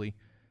is holy,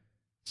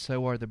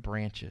 so are the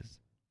branches.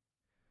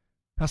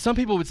 Now, some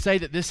people would say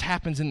that this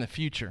happens in the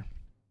future,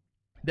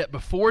 that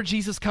before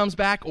Jesus comes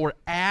back or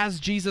as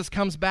Jesus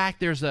comes back,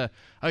 there's a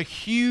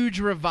huge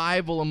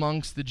revival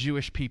amongst the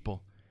Jewish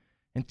people,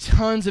 and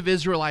tons of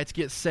Israelites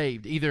get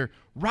saved, either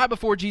right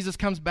before Jesus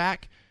comes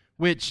back,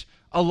 which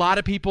a lot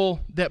of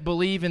people that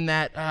believe in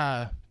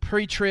that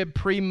pre-trib,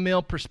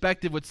 pre-mill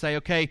perspective would say,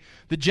 okay,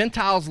 the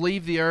Gentiles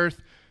leave the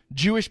earth,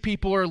 Jewish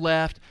people are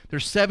left,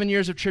 there's 7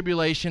 years of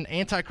tribulation,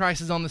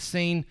 Antichrist is on the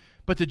scene,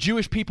 but the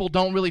Jewish people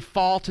don't really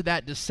fall to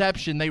that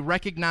deception. They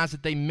recognize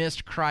that they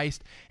missed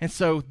Christ. And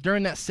so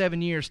during that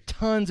 7 years,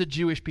 tons of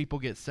Jewish people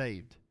get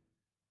saved.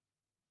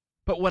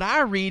 But what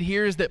I read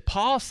here is that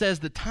Paul says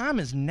the time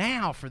is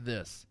now for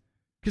this.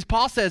 Because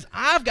Paul says,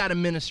 I've got a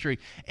ministry.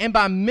 And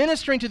by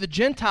ministering to the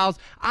Gentiles,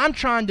 I'm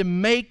trying to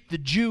make the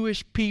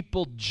Jewish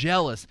people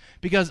jealous.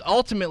 Because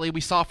ultimately,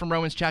 we saw from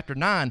Romans chapter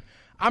 9,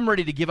 I'm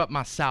ready to give up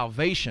my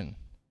salvation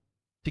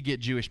to get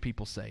Jewish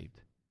people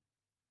saved.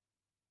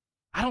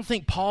 I don't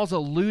think Paul's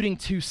alluding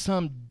to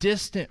some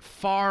distant,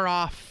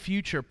 far-off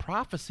future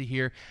prophecy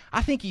here.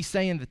 I think he's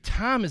saying the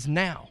time is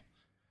now.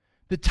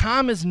 The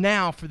time is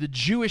now for the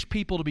Jewish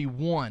people to be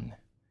one.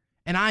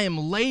 And I am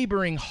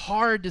laboring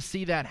hard to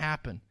see that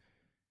happen.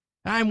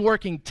 I'm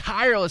working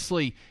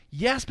tirelessly,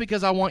 yes,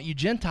 because I want you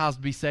Gentiles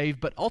to be saved,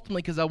 but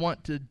ultimately because I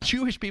want the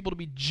Jewish people to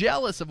be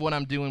jealous of what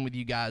I'm doing with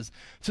you guys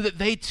so that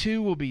they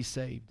too will be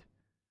saved.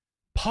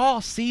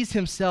 Paul sees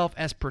himself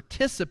as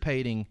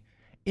participating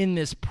in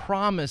this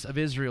promise of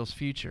Israel's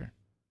future.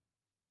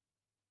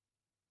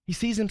 He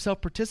sees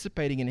himself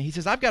participating in it. He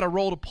says, I've got a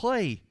role to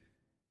play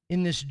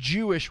in this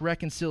Jewish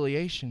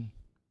reconciliation.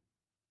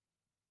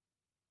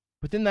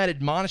 But then that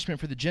admonishment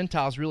for the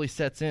Gentiles really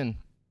sets in.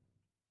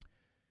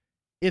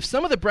 If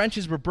some of the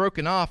branches were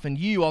broken off, and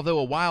you, although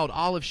a wild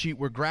olive shoot,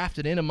 were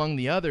grafted in among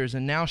the others,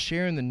 and now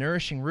share in the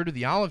nourishing root of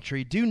the olive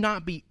tree, do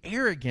not be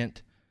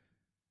arrogant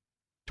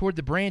toward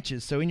the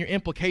branches. So in your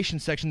implication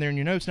section there in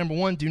your notes, number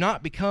 1, do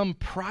not become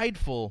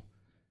prideful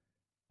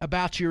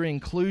about your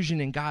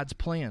inclusion in God's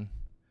plan.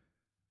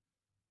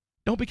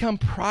 Don't become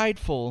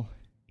prideful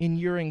in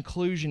your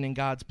inclusion in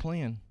God's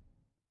plan?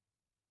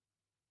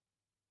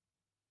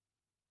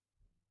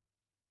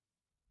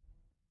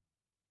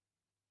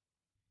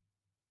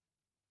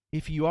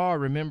 If you are,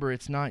 remember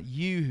it's not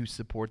you who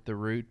support the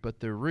root,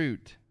 but the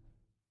root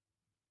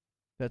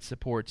that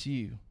supports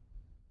you.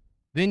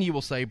 Then you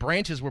will say,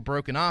 branches were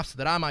broken off so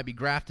that I might be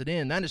grafted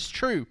in. That is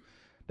true.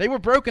 They were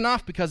broken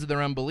off because of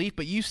their unbelief,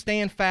 but you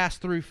stand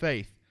fast through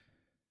faith.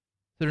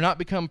 So do not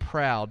become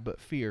proud,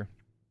 but fear.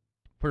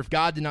 For if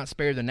God did not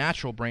spare the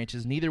natural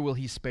branches, neither will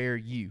he spare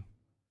you.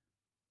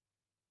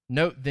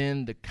 Note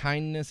then the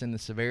kindness and the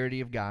severity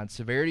of God.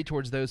 Severity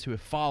towards those who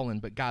have fallen,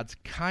 but God's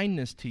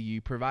kindness to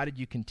you, provided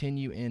you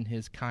continue in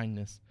his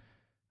kindness.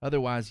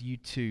 Otherwise, you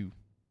too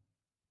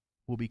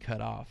will be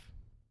cut off.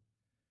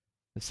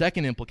 The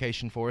second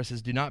implication for us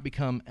is do not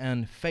become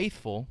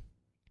unfaithful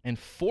and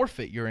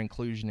forfeit your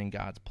inclusion in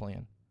God's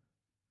plan.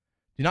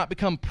 Do not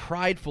become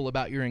prideful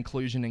about your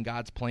inclusion in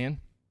God's plan,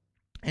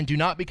 and do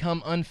not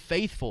become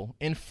unfaithful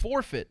and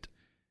forfeit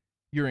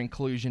your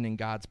inclusion in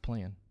God's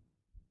plan.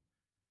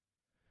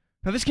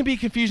 Now, this can be a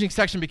confusing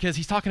section because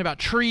he's talking about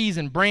trees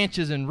and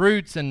branches and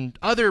roots and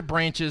other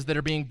branches that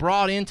are being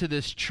brought into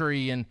this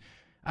tree, and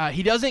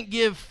he doesn't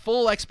give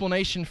full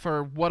explanation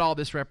for what all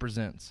this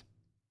represents.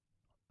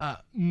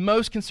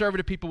 Most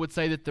conservative people would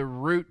say that the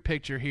root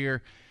picture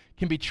here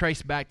can be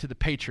traced back to the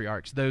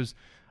patriarchs, those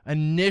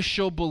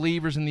initial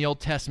believers in the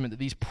Old Testament that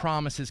these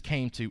promises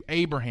came to,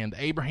 Abraham,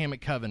 the Abrahamic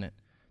covenant,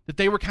 that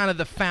they were kind of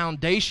the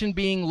foundation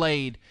being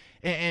laid,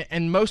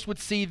 and most would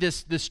see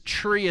this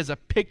tree as a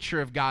picture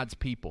of God's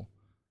people.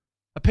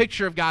 A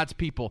picture of God's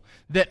people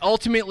that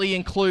ultimately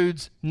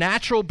includes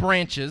natural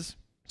branches,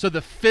 so the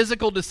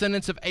physical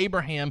descendants of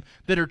Abraham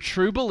that are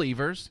true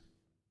believers.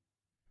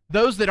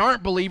 Those that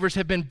aren't believers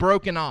have been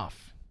broken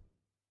off.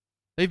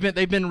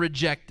 They've been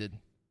rejected.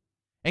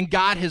 And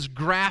God has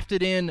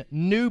grafted in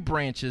new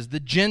branches, the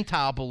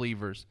Gentile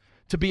believers,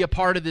 to be a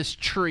part of this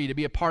tree, to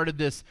be a part of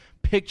this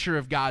picture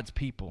of God's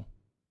people.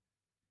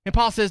 And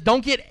Paul says,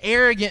 don't get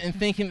arrogant in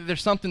thinking that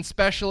there's something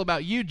special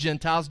about you,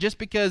 Gentiles, just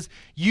because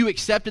you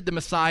accepted the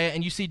Messiah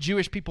and you see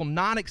Jewish people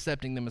not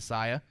accepting the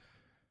Messiah.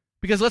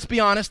 Because let's be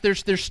honest,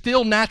 there's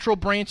still natural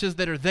branches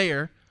that are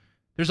there.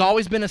 There's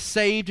always been a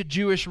saved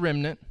Jewish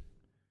remnant.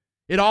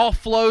 It all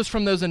flows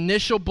from those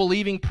initial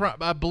believing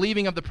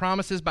of the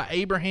promises by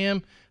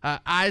Abraham,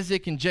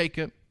 Isaac, and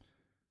Jacob.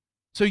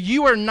 So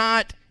you are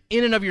not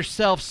in and of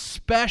yourself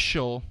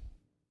special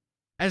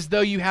as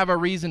though you have a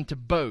reason to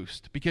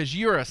boast, because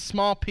you're a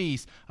small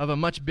piece of a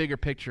much bigger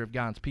picture of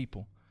God's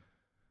people.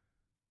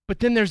 But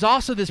then there's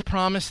also this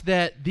promise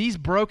that these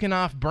broken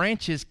off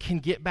branches can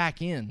get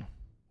back in.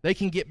 They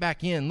can get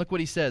back in. Look what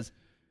he says.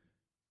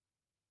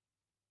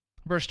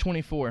 Verse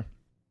 23.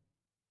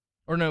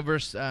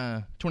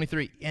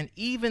 And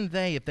even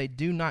they, if they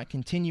do not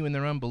continue in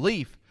their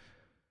unbelief,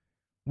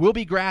 will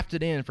be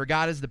grafted in, for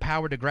God has the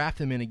power to graft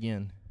them in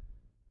again.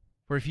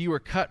 For if you were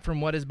cut from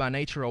what is by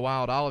nature a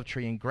wild olive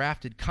tree and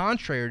grafted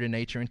contrary to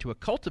nature into a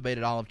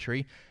cultivated olive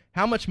tree,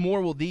 how much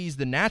more will these,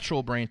 the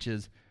natural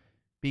branches,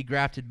 be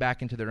grafted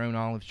back into their own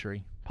olive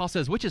tree? Paul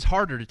says, which is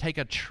harder, to take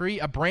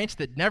a branch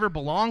that never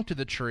belonged to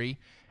the tree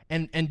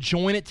and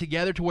join it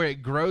together to where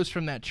it grows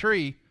from that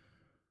tree,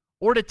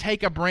 or to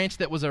take a branch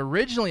that was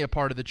originally a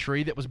part of the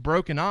tree that was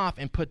broken off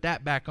and put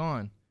that back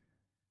on?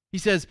 He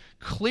says,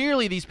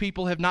 clearly these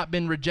people have not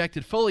been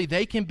rejected fully.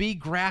 They can be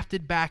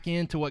grafted back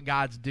into what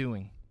God's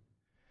doing.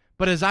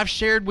 But as I've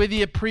shared with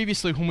you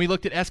previously when we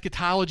looked at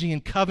eschatology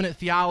and covenant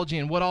theology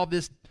and what all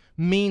this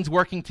means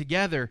working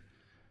together,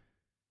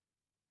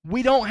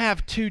 we don't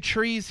have two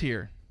trees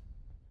here.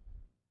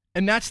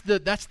 And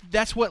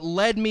that's what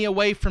led me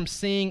away from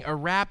seeing a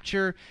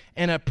rapture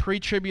and a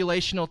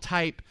pre-tribulational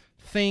type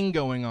thing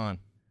going on.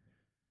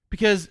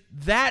 Because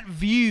that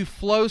view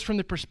flows from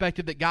the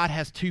perspective that God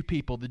has two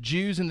people, the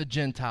Jews and the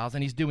Gentiles,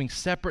 and he's doing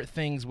separate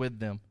things with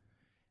them.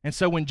 And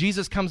so when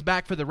Jesus comes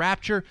back for the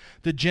rapture,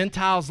 the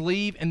Gentiles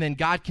leave, and then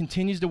God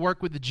continues to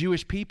work with the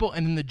Jewish people,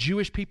 and then the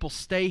Jewish people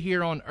stay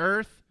here on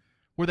earth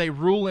where they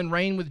rule and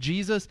reign with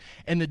Jesus,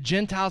 and the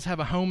Gentiles have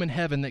a home in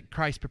heaven that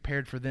Christ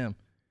prepared for them.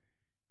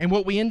 And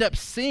what we end up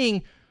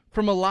seeing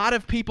from a lot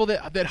of people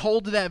that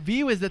hold to that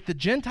view is that the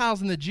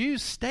Gentiles and the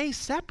Jews stay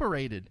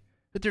separated,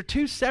 that they're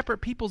two separate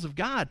peoples of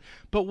God.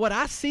 But what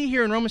I see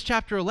here in Romans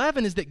chapter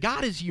 11 is that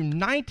God is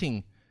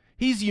uniting.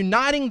 He's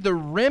uniting the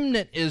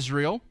remnant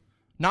Israel,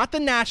 not the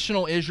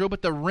national Israel,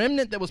 but the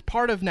remnant that was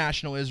part of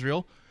national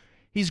Israel.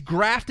 He's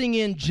grafting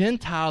in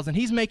Gentiles, and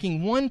he's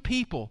making one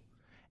people.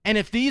 And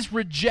if these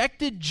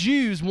rejected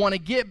Jews want to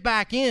get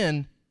back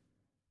in,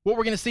 what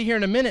we're going to see here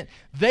in a minute,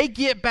 they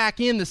get back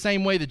in the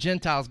same way the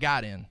Gentiles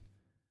got in.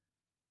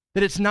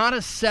 That it's not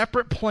a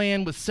separate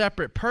plan with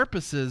separate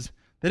purposes,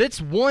 that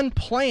it's one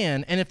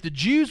plan, and if the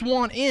Jews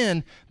want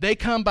in, they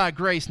come by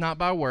grace, not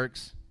by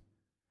works.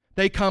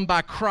 They come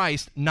by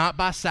Christ, not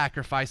by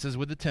sacrifices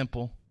with the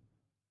temple.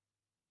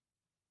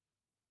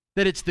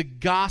 That it's the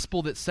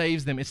gospel that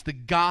saves them. It's the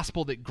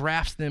gospel that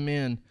grafts them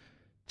in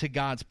to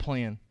God's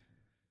plan.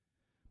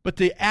 But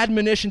the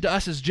admonition to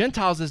us as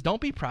Gentiles is, don't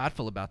be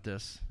prideful about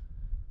this.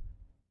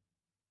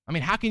 I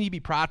mean, how can you be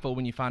prideful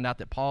when you find out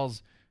that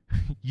Paul's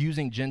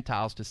using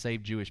Gentiles to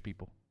save Jewish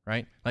people,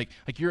 right? Like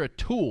you're a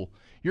tool.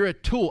 You're a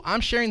tool.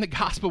 I'm sharing the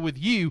gospel with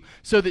you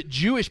so that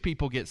Jewish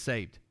people get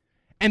saved.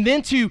 And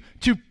then to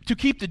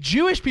keep the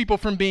Jewish people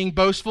from being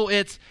boastful,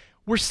 it's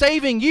we're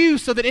saving you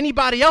so that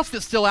anybody else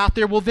that's still out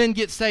there will then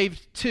get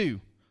saved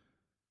too.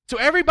 So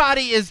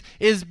everybody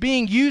is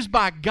being used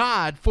by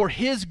God for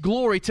His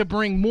glory to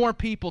bring more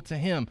people to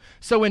Him.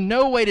 So in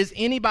no way does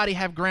anybody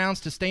have grounds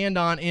to stand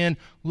on in,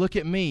 look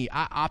at me,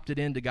 I opted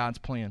into God's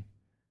plan.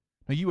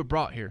 No, you were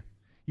brought here.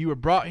 You were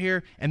brought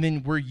here, and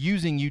then we're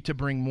using you to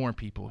bring more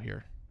people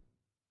here.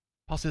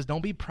 Paul says,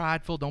 don't be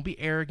prideful, don't be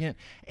arrogant,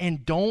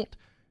 and don't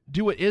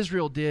do what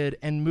Israel did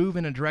and move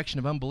in a direction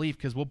of unbelief,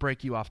 because we'll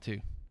break you off too.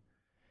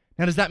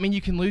 Now, does that mean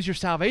you can lose your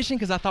salvation?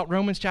 Because I thought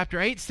Romans chapter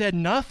 8 said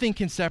nothing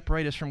can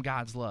separate us from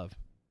God's love.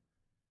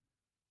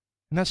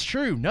 And that's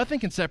true. Nothing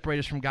can separate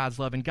us from God's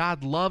love. And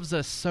God loves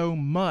us so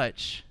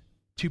much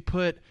to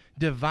put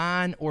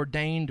divine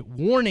ordained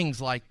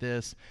warnings like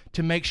this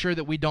to make sure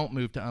that we don't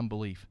move to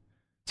unbelief,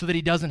 so that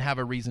He doesn't have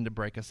a reason to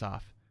break us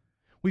off.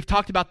 We've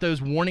talked about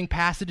those warning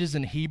passages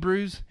in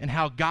Hebrews and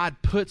how God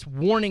puts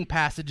warning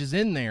passages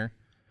in there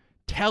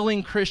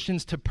telling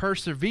Christians to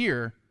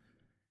persevere,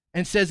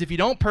 and says if you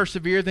don't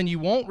persevere, then you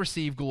won't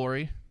receive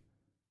glory.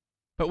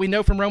 But we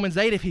know from Romans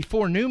 8, if He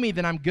foreknew me,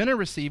 then I'm going to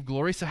receive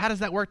glory. So how does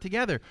that work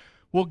together?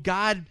 Well,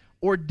 God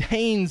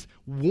ordains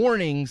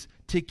warnings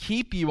to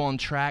keep you on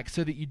track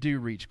so that you do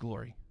reach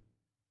glory.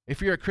 If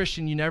you're a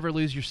Christian, you never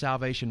lose your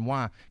salvation.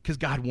 Why? Because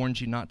God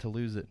warns you not to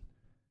lose it.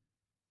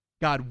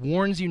 God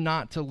warns you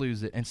not to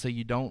lose it, and so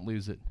you don't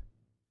lose it.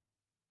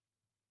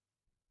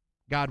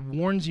 God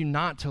warns you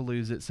not to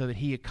lose it so that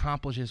He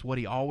accomplishes what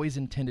He always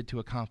intended to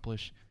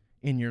accomplish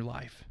in your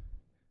life.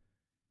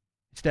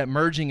 It's that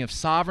merging of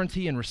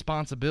sovereignty and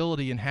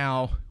responsibility, and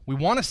how we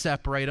want to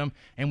separate them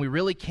and we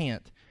really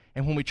can't.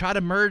 And when we try to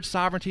merge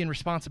sovereignty and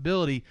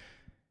responsibility,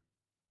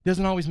 it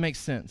doesn't always make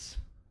sense.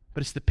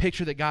 But it's the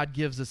picture that God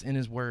gives us in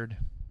His Word.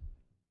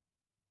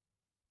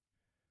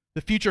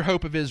 The future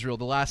hope of Israel,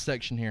 the last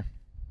section here.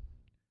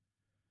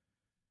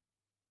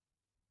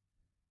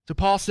 So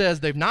Paul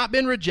says they've not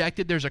been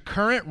rejected. There's a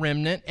current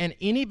remnant, and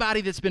anybody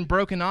that's been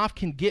broken off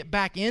can get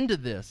back into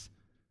this.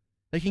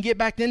 They can get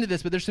back into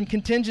this, but there's some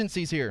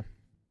contingencies here.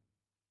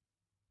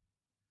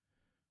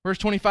 Verse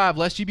 25,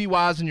 lest you be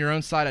wise in your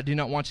own sight, I do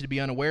not want you to be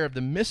unaware of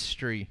the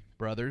mystery,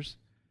 brothers.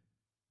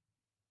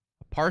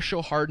 A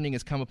partial hardening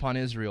has come upon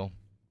Israel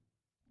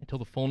until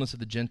the fullness of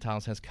the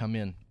Gentiles has come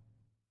in.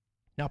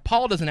 Now,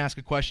 Paul doesn't ask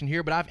a question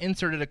here, but I've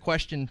inserted a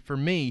question for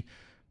me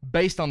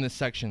based on this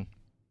section.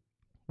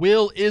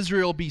 Will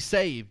Israel be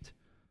saved?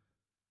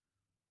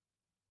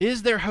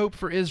 Is there hope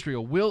for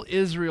Israel? Will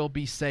Israel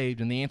be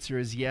saved? And the answer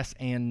is yes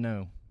and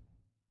no.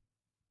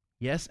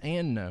 Yes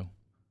and no.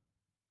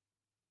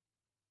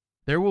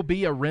 There will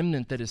be a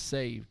remnant that is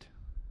saved.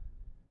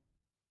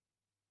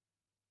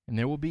 And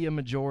there will be a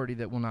majority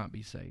that will not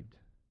be saved.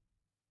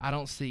 I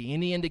don't see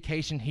any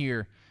indication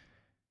here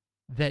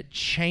that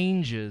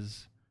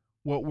changes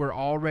what we're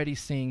already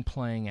seeing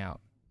playing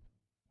out.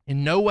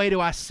 In no way do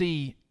I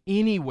see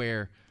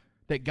anywhere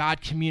that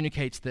God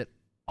communicates that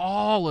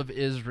all of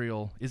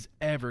Israel is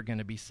ever going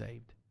to be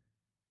saved.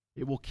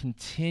 It will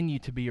continue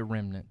to be a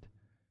remnant.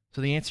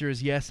 So the answer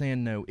is yes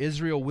and no.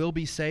 Israel will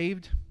be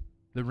saved,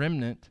 the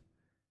remnant,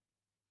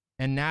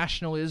 and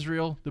national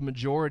Israel, the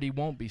majority,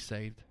 won't be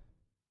saved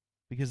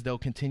because they'll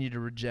continue to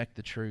reject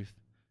the truth.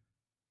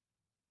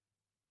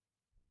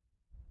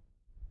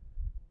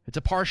 It's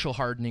a partial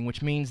hardening,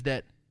 which means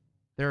that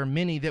there are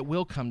many that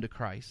will come to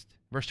Christ.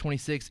 Verse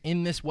 26,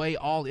 in this way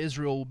all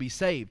Israel will be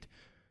saved.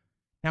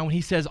 Now, when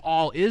he says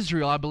all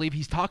Israel, I believe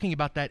he's talking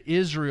about that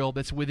Israel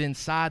that's within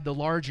inside the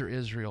larger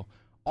Israel.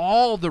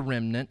 All the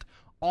remnant,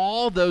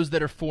 all those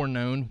that are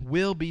foreknown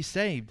will be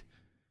saved.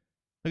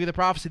 Look at the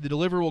prophecy. The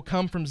deliverer will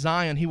come from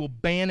Zion. He will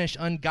banish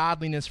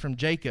ungodliness from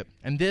Jacob.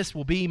 And this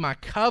will be my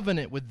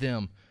covenant with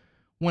them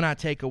when I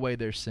take away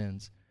their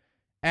sins.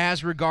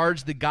 As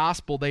regards the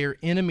gospel, they are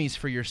enemies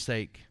for your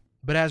sake.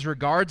 But as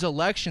regards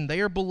election,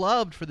 they are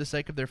beloved for the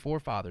sake of their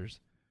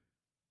forefathers.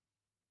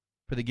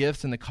 For the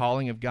gifts and the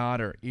calling of God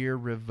are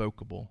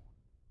irrevocable.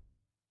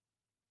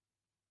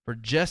 For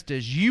just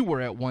as you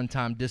were at one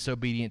time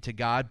disobedient to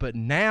God, but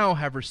now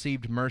have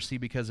received mercy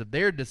because of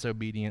their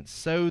disobedience,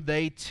 so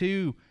they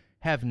too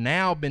have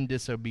now been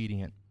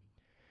disobedient,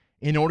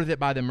 in order that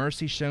by the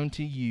mercy shown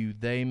to you,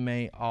 they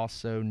may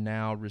also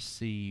now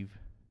receive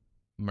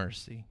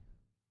mercy.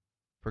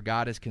 For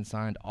God has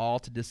consigned all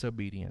to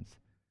disobedience,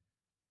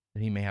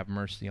 that He may have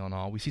mercy on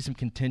all. We see some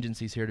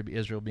contingencies here to be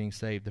Israel being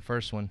saved. The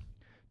first one,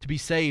 to be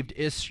saved,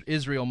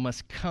 Israel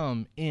must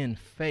come in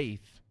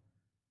faith.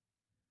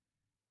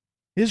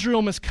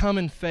 Israel must come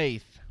in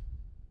faith.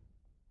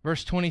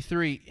 Verse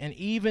 23, and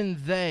even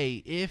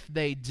they, if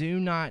they do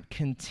not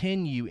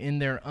continue in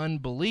their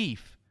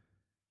unbelief,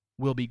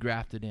 will be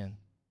grafted in.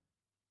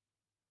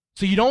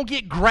 So you don't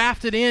get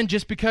grafted in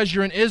just because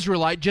you're an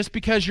Israelite, just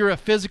because you're a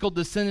physical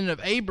descendant of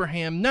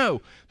Abraham.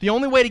 No, the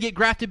only way to get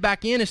grafted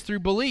back in is through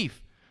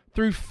belief.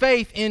 through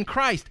faith in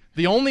Christ.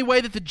 The only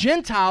way that the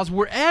Gentiles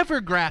were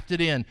ever grafted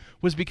in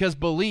was because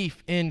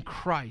belief in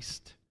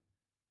Christ.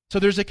 So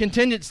there's a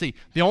contingency.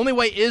 The only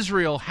way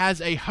Israel has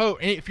a hope,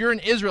 and if you're in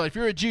Israel, if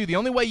you're a Jew, the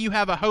only way you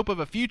have a hope of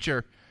a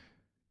future,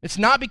 it's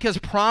not because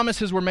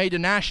promises were made to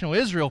national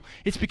Israel.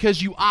 It's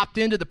because you opt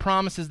into the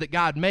promises that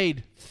God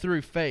made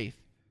through faith.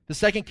 The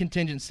second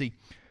contingency,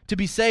 to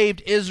be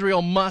saved,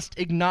 Israel must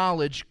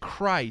acknowledge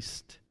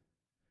Christ.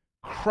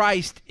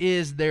 Christ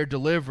is their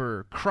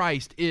deliverer.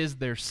 Christ is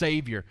their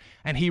Savior.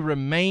 And he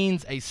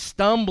remains a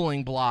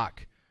stumbling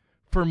block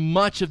for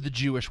much of the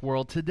Jewish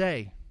world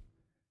today.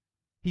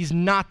 He's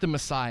not the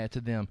Messiah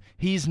to them.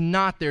 He's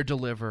not their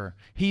deliverer.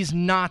 He's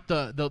not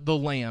the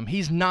lamb.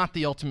 He's not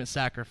the ultimate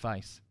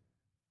sacrifice.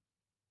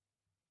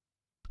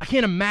 I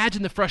can't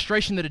imagine the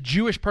frustration that a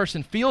Jewish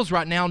person feels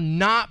right now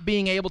not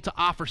being able to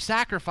offer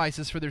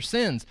sacrifices for their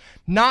sins,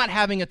 not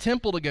having a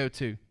temple to go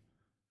to.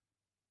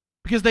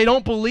 Because they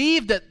don't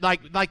believe that,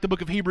 like the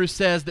book of Hebrews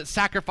says, that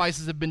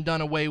sacrifices have been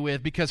done away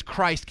with because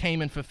Christ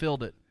came and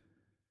fulfilled it.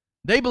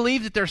 They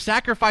believe that their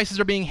sacrifices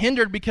are being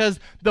hindered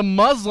because the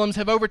Muslims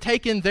have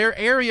overtaken their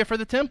area for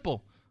the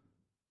temple.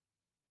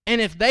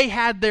 And if they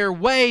had their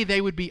way,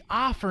 they would be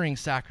offering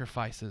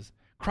sacrifices.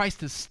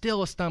 Christ is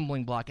still a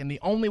stumbling block, and the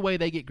only way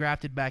they get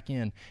grafted back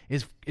in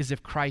is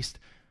if Christ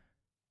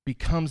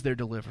becomes their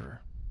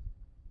deliverer.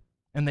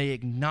 And they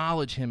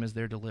acknowledge him as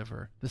their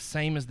deliverer, the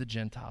same as the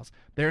Gentiles.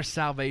 Their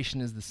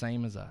salvation is the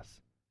same as us.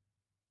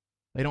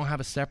 They don't have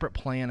a separate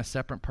plan, a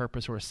separate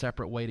purpose, or a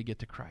separate way to get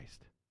to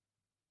Christ.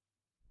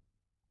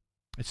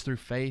 It's through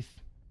faith.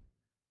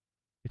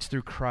 It's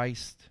through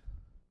Christ.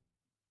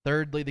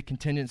 Thirdly, the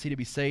contingency to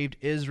be saved,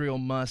 Israel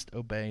must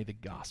obey the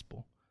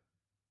gospel.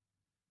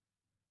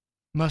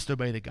 Must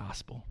obey the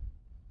gospel.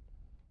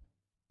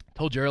 I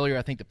told you earlier,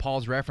 I think that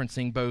Paul's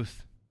referencing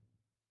both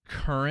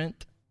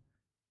current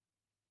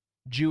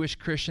Jewish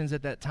Christians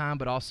at that time,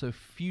 but also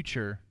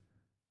future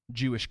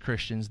Jewish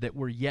Christians that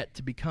were yet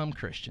to become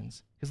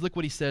Christians. Because look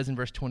what he says in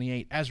verse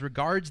 28. As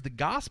regards the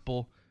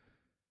gospel,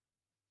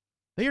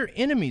 they are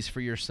enemies for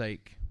your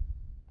sake.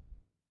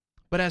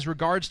 But as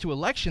regards to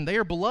election, they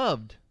are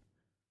beloved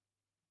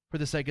for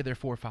the sake of their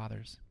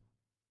forefathers.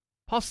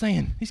 Paul's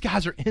saying these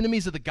guys are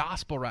enemies of the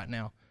gospel right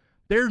now.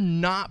 They're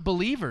not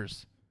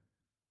believers,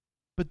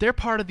 but they're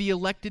part of the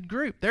elected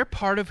group. They're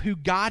part of who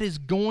God is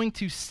going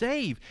to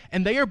save,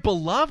 and they are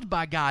beloved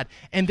by God,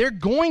 and they're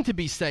going to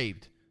be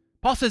saved.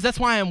 Paul says that's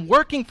why I'm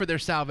working for their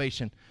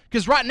salvation,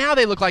 because right now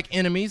they look like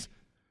enemies,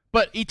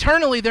 but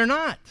eternally they're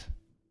not.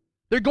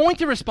 They're going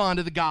to respond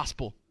to the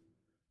gospel.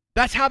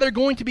 That's how they're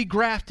going to be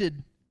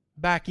grafted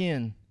back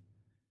in.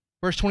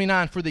 Verse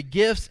 29, for the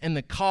gifts and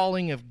the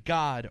calling of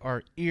God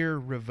are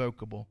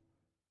irrevocable.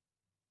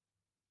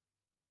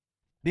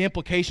 The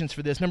implications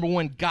for this, number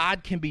one,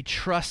 God can be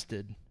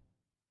trusted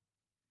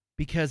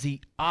because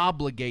he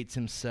obligates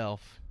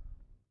himself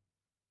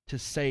to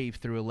save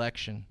through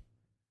election.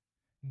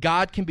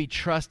 God can be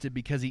trusted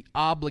because he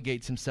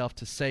obligates himself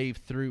to save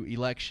through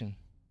election.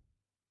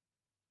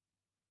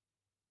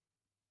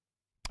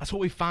 That's what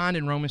we find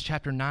in Romans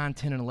chapter 9,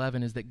 10, and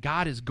 11 is that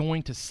God is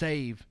going to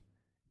save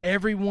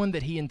everyone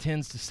that he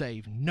intends to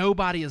save.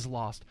 Nobody is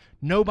lost.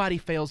 Nobody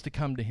fails to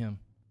come to him.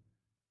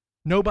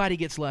 Nobody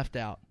gets left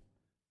out.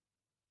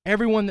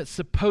 Everyone that's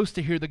supposed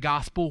to hear the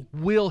gospel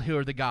will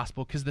hear the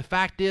gospel, because the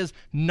fact is,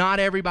 not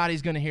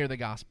everybody's going to hear the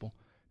gospel.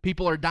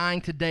 People are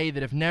dying today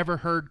that have never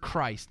heard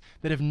Christ,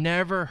 that have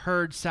never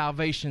heard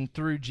salvation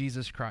through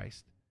Jesus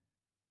Christ.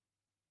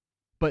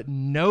 But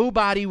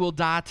nobody will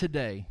die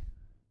today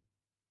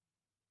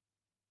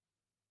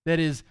that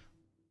is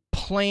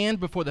planned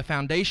before the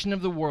foundation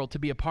of the world to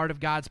be a part of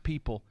God's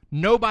people.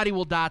 Nobody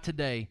will die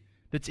today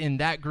that's in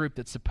that group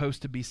that's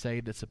supposed to be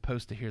saved, that's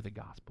supposed to hear the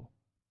gospel.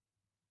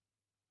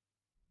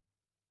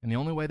 And the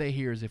only way they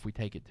hear is if we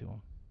take it to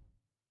them.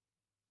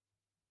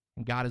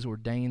 And God has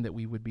ordained that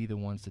we would be the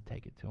ones to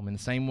take it to them. In the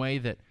same way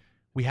that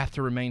we have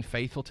to remain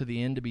faithful to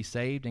the end to be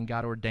saved, and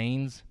God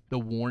ordains the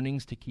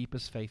warnings to keep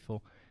us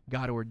faithful,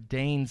 God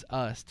ordains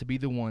us to be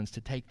the ones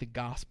to take the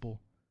gospel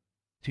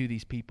to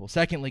these people.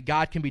 Secondly,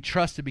 God can be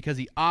trusted because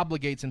he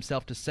obligates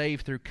himself to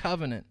save through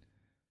covenant.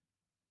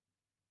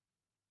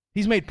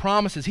 He's made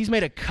promises. He's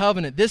made a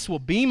covenant. This will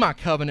be my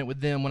covenant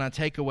with them when I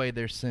take away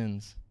their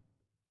sins.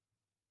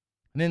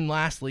 And then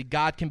lastly,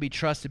 God can be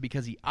trusted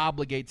because he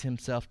obligates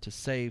himself to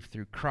save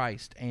through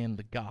Christ and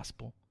the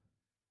gospel.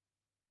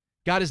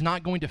 God is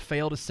not going to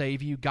fail to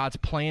save you. God's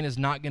plan is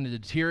not going to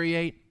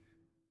deteriorate.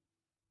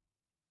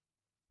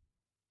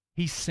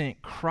 He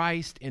sent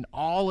Christ in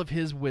all of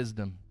his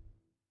wisdom.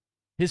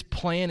 His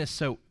plan is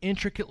so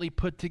intricately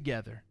put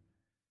together.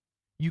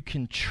 You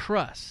can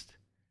trust.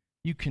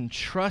 You can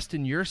trust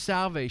in your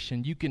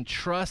salvation. You can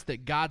trust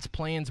that God's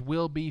plans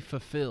will be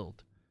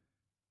fulfilled.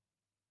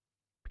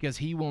 Because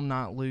he will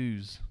not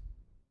lose.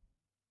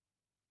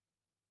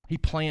 He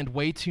planned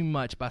way too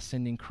much by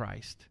sending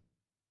Christ.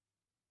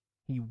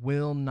 He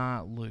will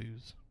not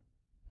lose.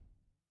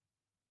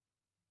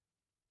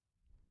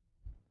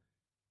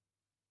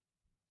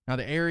 Now,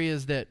 the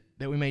areas that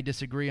we may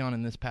disagree on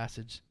in this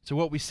passage. So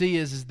what we see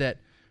is that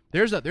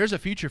There's a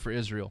future for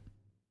Israel.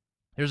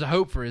 There's a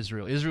hope for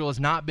Israel. Israel has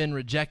not been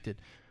rejected.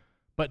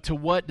 But to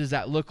what does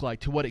that look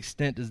like? To what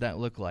extent does that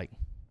look like?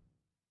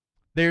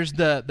 There's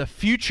the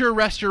future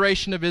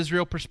restoration of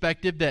Israel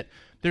perspective, that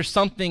there's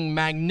something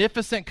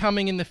magnificent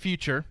coming in the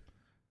future.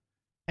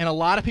 And a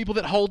lot of people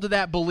that hold to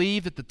that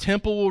believe that the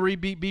temple will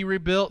be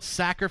rebuilt,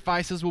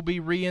 sacrifices will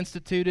be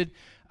reinstituted,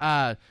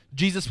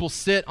 Jesus will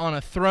sit on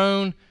a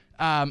throne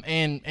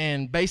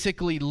and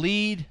basically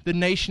lead the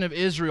nation of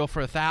Israel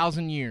for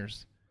 1,000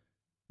 years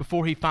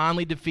before he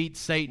finally defeats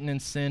Satan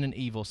and sin and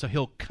evil. So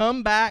he'll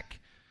come back,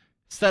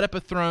 set up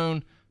a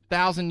throne,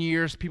 1,000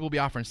 years, people will be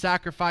offering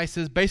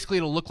sacrifices. Basically,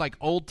 it'll look like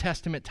Old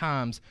Testament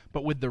times,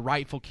 but with the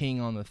rightful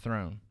king on the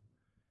throne.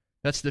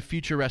 That's the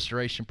future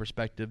restoration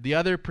perspective. The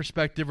other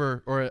perspective,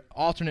 or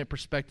alternate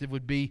perspective,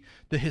 would be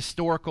the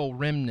historical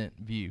remnant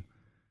view.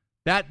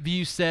 That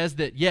view says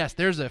that, yes,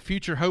 there's a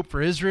future hope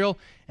for Israel,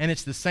 and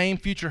it's the same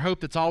future hope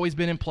that's always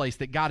been in place,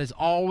 that God has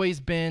always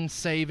been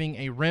saving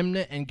a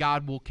remnant, and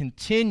God will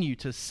continue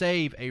to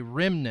save a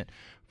remnant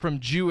from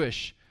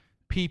Jewish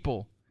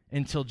people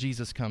until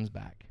Jesus comes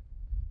back.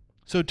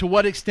 So to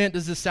what extent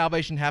does this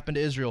salvation happen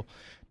to Israel?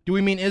 Do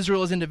we mean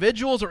Israel as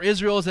individuals or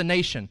Israel as a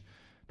nation?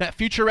 That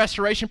future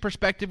restoration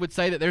perspective would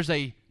say that there's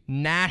a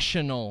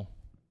national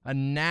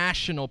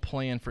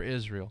plan for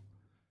Israel.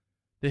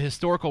 The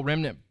historical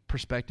remnant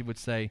perspective would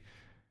say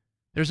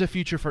there's a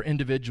future for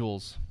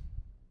individuals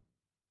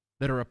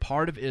that are a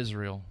part of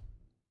Israel,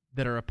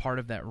 that are a part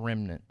of that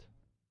remnant.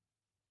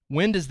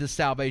 When does this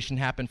salvation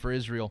happen for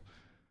Israel?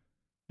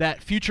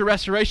 That future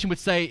restoration would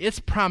say it's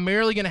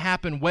primarily going to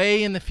happen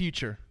way in the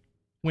future,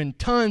 when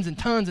tons and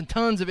tons and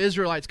tons of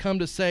Israelites come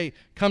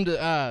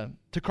to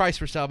Christ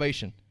for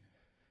salvation.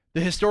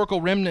 The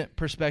historical remnant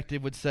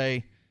perspective would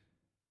say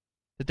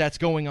that that's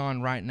going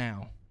on right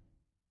now.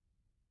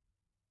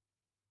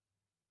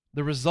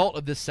 The result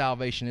of this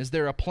salvation, is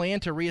there a plan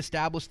to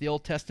reestablish the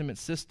Old Testament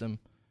system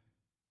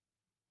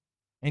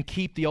and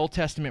keep the Old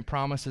Testament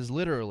promises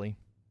literally?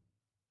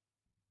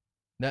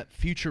 That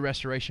future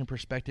restoration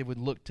perspective would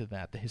look to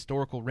that. The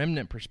historical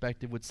remnant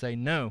perspective would say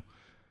no,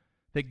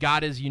 that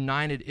God has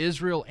united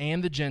Israel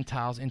and the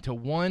Gentiles into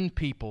one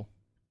people,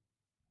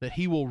 that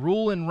he will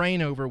rule and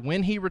reign over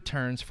when he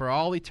returns for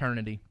all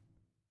eternity,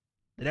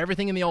 that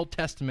everything in the Old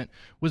Testament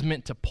was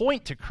meant to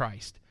point to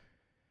Christ,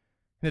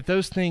 and that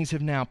those things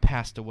have now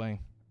passed away.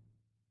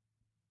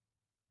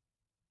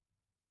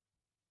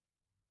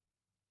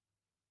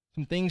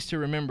 Some things to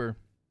remember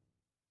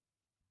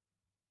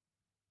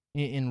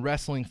in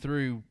wrestling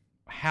through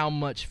how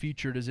much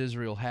future does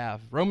Israel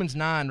have. Romans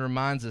 9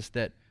 reminds us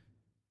that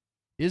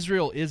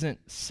Israel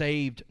isn't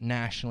saved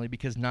nationally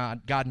because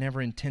God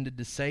never intended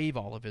to save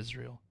all of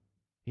Israel.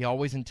 He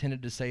always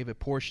intended to save a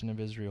portion of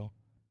Israel.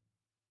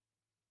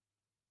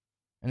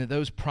 And that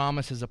those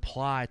promises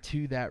apply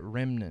to that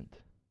remnant.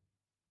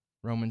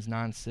 Romans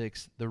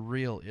 9:6, the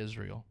real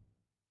Israel.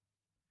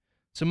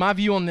 So my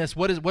view on this,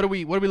 what are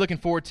we looking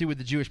forward to with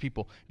the Jewish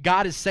people?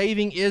 God is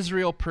saving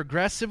Israel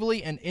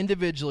progressively and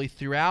individually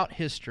throughout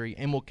history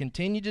and will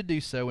continue to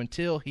do so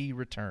until he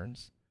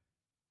returns.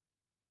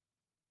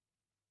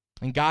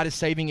 And God is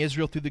saving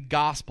Israel through the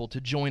gospel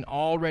to join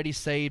already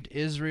saved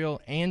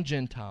Israel and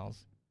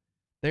Gentiles.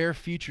 Their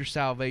future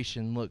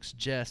salvation looks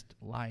just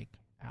like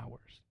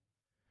ours.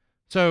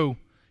 So,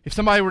 if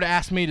somebody were to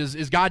ask me,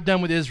 is God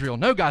done with Israel?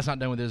 No, God's not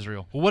done with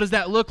Israel. Well, what does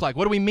that look like?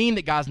 What do we mean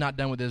that God's not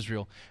done with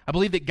Israel? I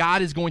believe that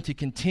God is going to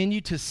continue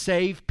to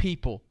save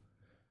people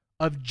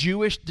of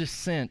Jewish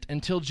descent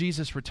until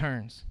Jesus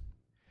returns.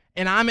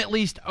 And I'm at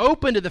least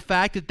open to the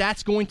fact that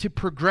that's going to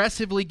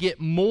progressively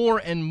get more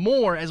and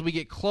more as we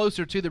get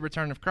closer to the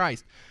return of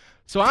Christ.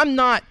 So I'm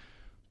not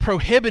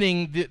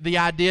prohibiting the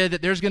idea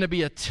that there's going to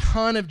be a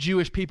ton of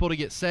Jewish people to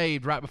get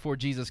saved right before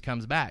Jesus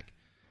comes back.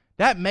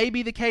 That may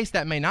be the case,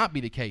 that may not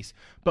be the case.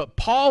 But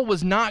Paul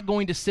was not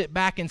going to sit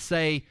back and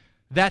say,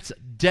 that's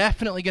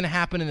definitely going to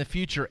happen in the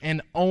future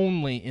and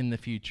only in the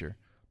future.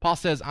 Paul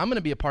says, I'm going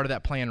to be a part of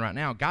that plan right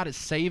now. God is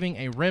saving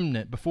a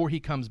remnant before he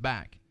comes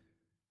back.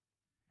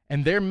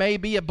 And there may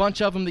be a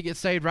bunch of them that get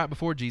saved right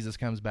before Jesus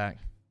comes back.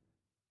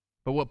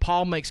 But what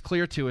Paul makes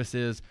clear to us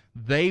is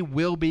they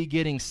will be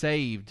getting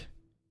saved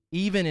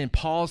even in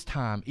Paul's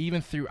time,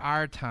 even through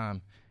our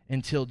time,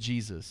 until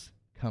Jesus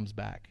comes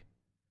back.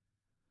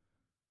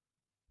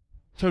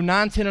 So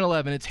 9, 10, and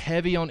 11, it's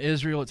heavy on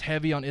Israel. It's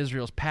heavy on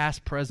Israel's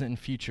past, present, and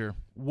future.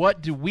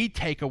 What do we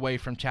take away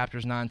from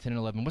chapters 9, 10, and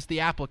 11? What's the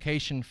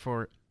application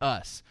for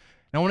us?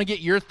 And I want to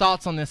get your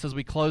thoughts on this as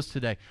we close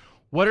today.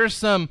 What are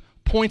some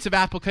points of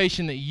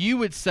application that you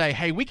would say,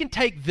 hey, we can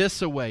take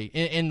this away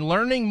in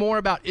learning more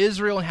about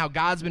Israel and how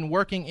God's been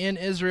working in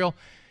Israel?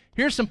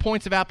 Here's some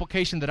points of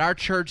application that our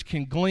church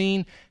can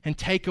glean and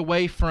take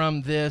away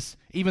from this,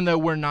 even though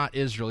we're not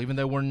Israel, even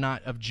though we're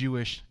not of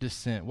Jewish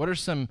descent. What are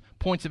some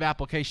points of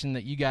application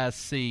that you guys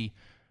see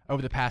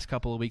over the past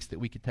couple of weeks that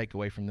we could take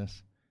away from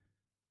this?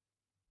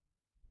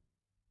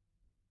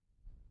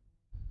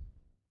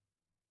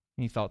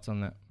 Any thoughts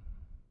on that?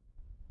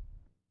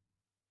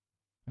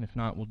 And if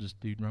not, we'll just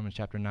do Romans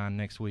chapter 9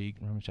 next week,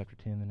 Romans chapter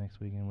 10 the next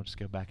week, and we'll just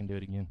go back and do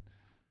it again.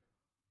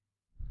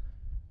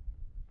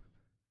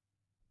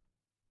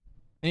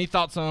 Any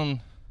thoughts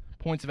on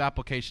points of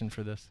application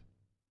for this?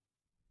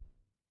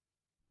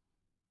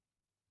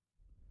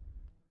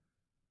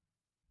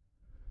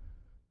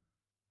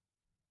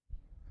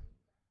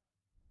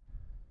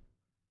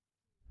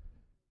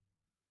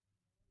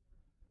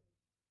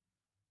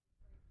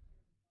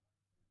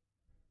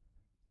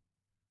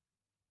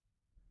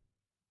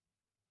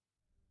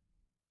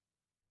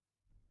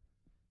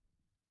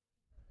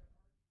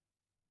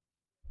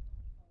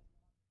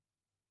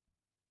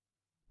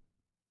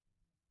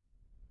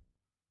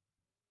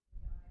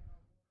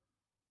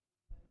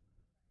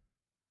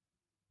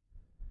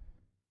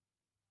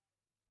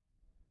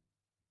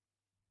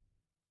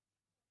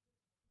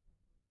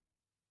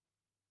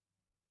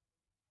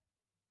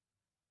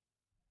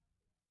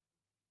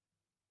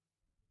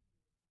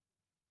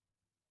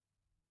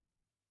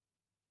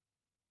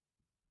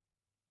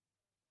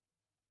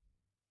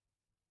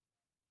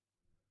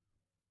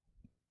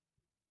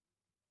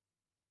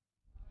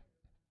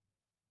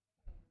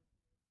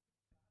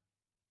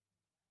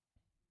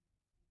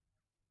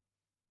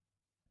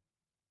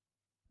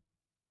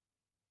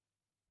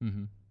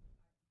 Mm-hmm.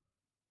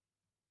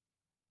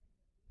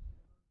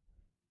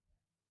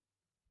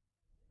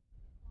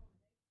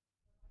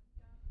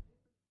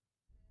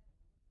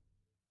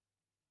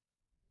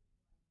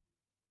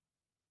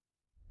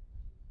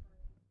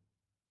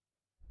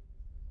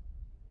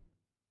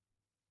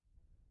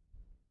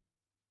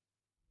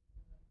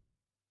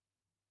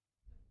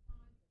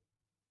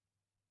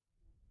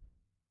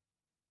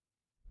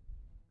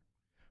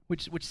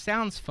 Which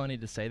sounds funny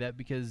to say that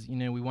because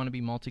we want to be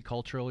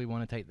multicultural, we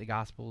want to take the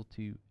gospel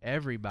to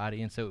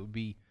everybody, and so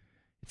it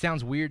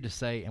sounds weird to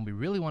say, and we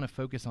really want to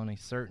focus on a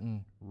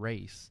certain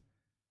race.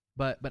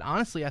 But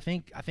honestly, I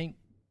think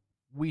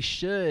we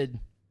should,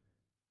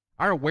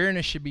 our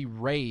awareness should be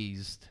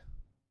raised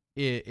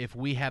if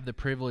we have the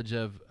privilege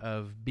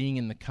of being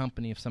in the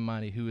company of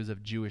somebody who is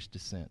of Jewish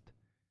descent.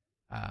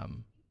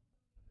 Um,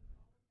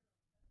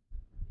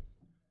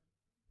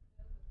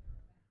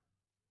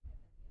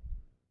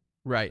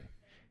 right.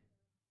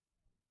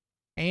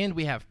 And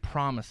we have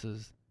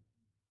promises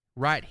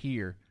right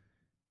here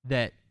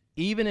that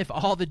even if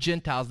all the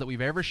Gentiles that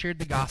we've ever shared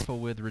the gospel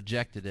with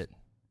rejected it,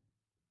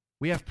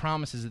 we have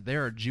promises that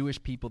there are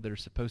Jewish people that are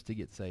supposed to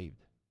get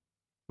saved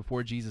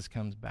before Jesus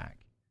comes back.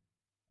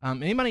 Does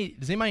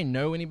anybody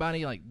know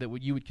anybody like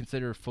that you would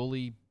consider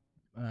fully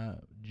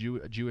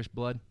Jewish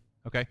blood?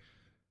 Okay.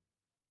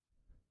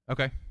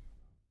 Okay.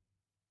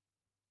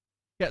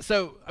 Yeah,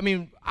 so,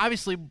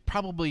 obviously,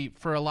 probably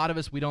for a lot of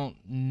us, we don't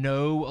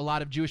know a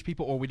lot of Jewish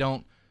people, or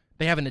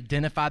they haven't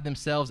identified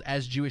themselves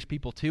as Jewish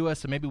people to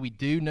us, so maybe we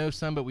do know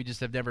some, but we just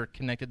have never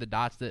connected the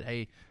dots that,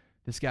 hey,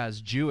 this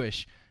guy's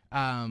Jewish.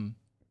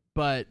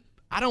 But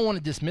I don't want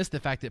to dismiss the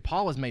fact that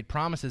Paul has made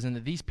promises and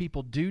that these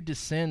people do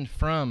descend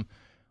from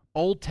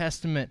Old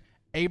Testament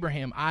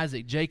Abraham,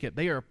 Isaac, Jacob.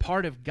 They are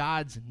part of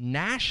God's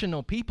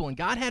national people, and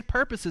God had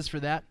purposes for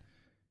that.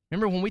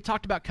 Remember when we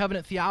talked about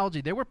covenant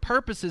theology, there were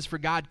purposes for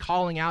God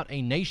calling out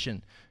a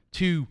nation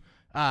to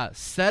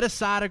set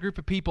aside a group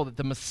of people that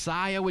the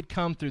Messiah would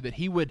come through, that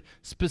he would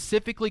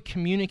specifically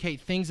communicate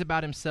things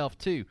about himself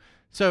to.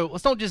 So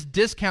let's don't just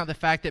discount the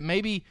fact that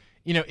maybe,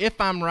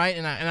 if I'm right,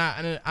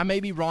 and I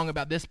may be wrong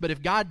about this, but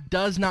if God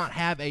does not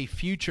have a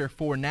future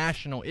for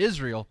national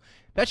Israel,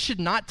 that should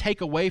not take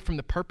away from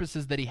the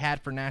purposes that he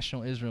had for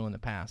national Israel in the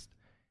past.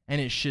 And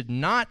it should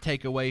not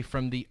take away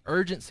from the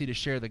urgency to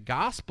share the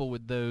gospel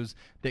with those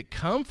that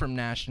come from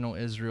national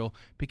Israel,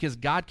 because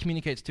God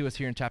communicates to us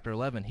here in chapter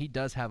 11. He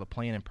does have a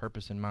plan and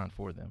purpose in mind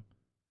for them.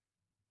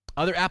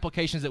 Other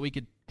applications that we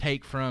could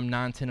take from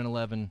 9, 10, and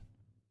 11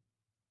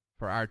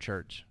 for our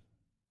church.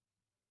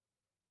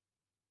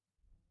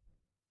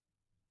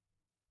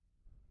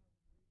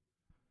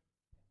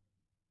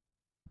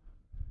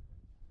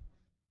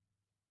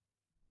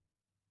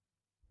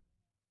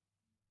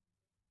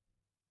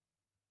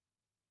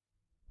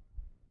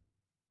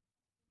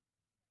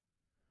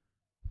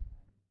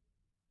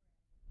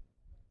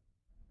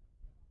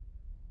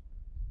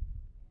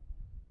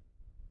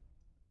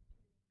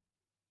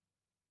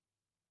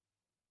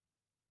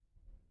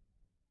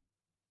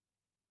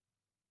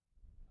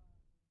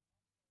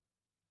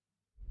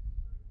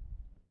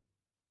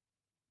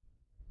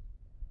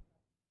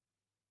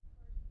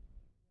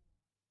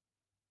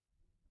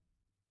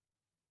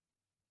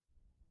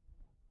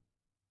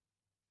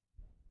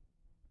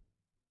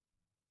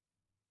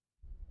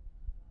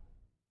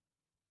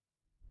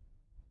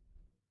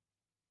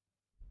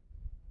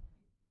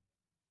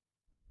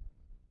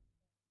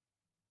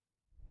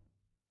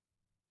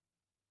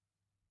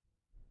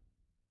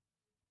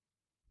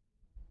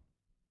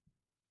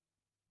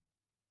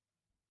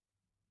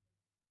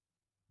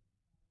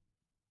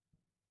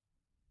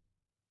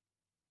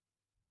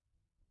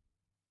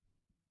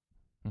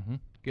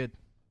 Good.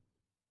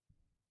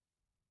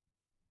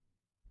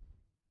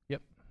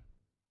 Yep.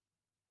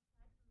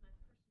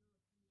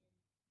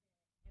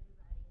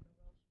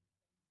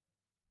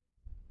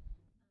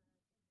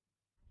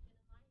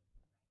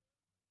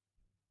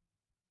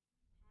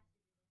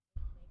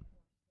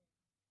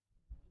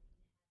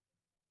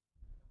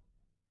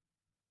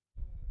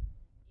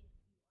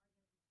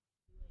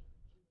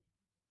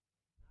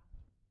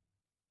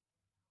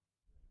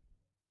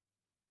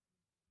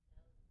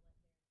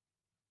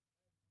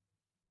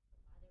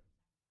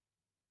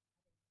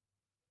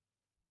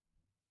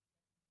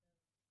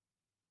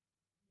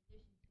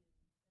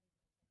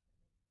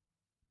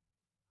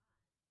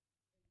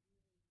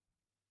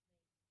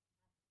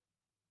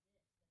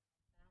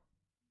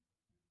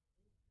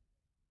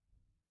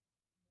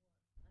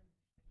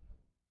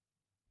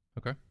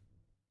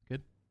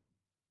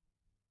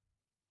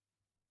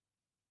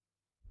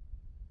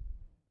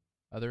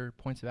 Other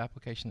points of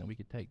application that we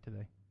could take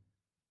today?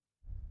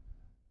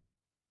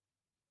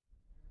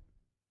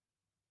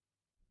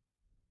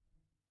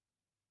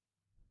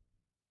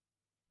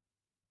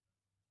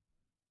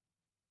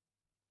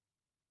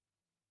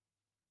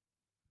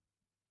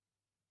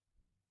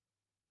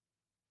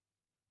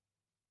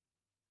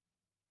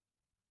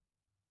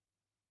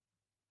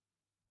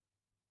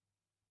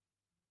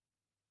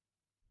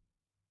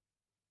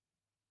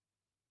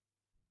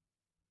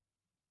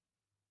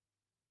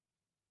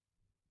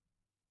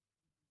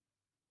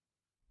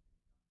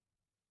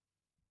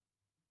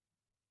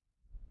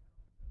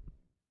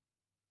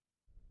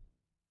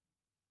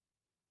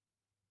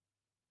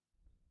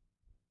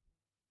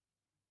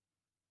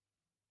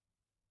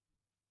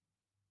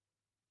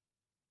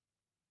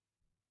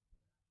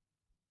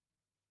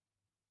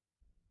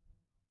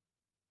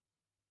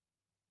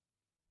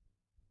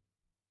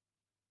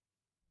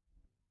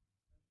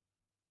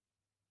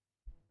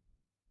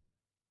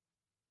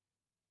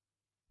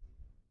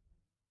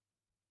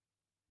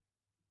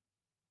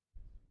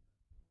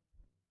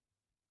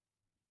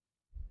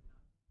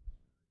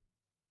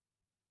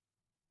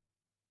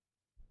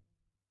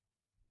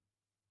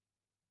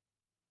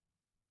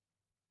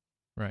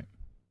 Right.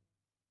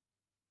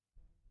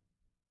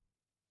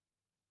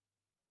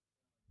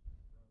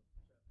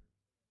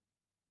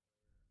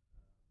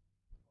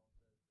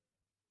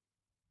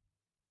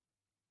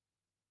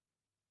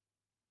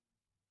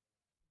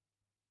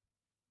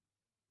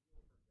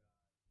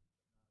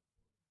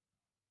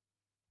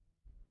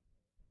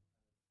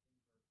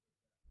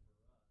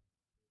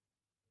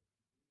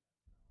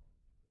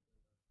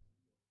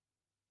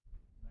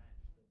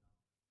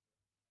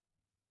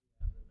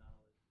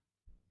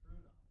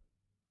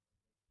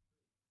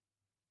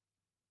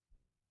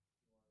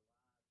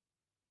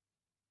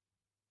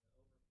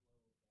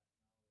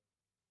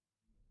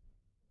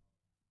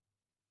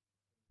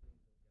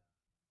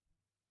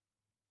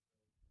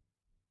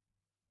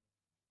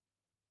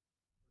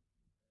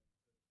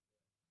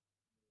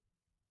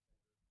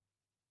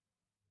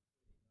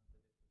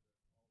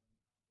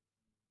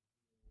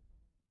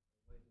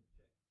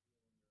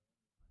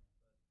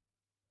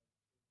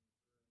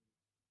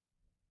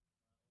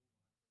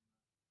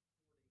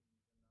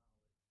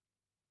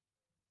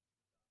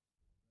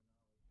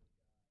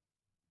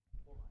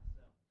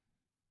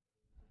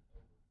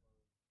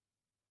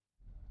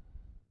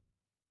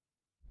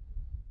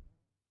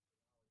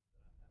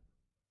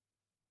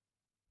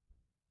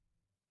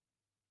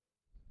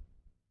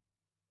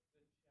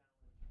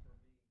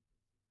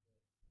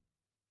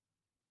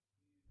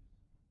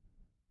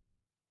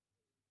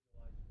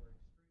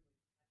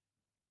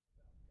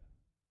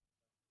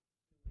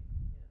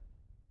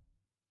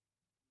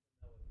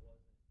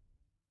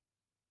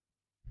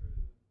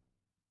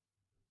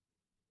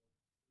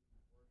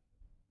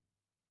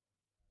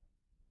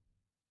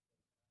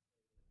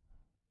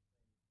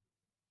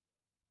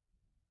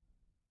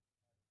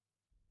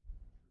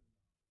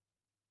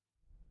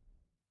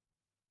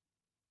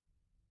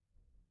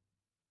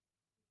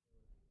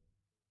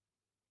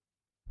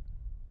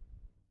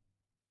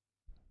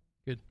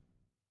 Good.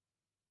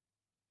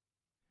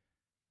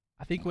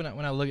 I think when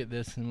I look at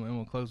this, and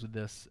we'll close with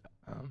this,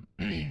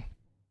 I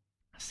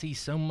see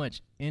so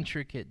much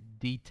intricate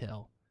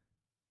detail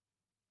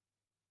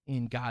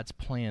in God's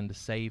plan to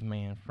save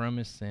man from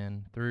his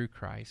sin through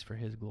Christ for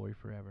his glory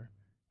forever.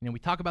 You know, we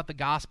talk about the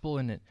gospel,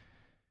 and it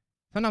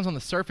sometimes on the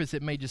surface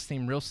it may just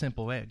seem real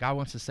simple. Hey, God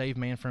wants to save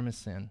man from his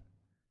sin.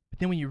 But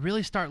then when you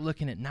really start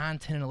looking at 9,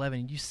 10, and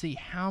 11, you see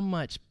how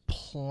much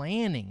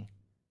planning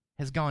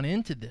has gone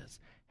into this,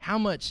 how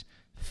much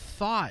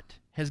thought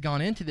has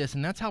gone into this,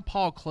 and that's how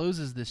Paul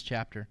closes this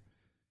chapter.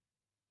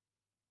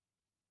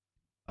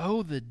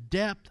 Oh, the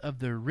depth of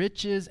the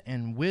riches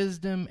and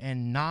wisdom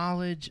and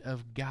knowledge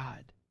of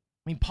God.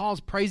 I mean, Paul's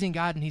praising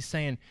God, and he's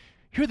saying,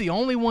 you're the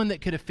only one that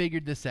could have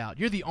figured this out.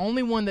 You're the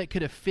only one that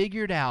could have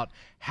figured out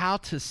how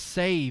to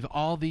save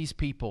all these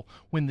people.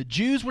 When the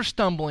Jews were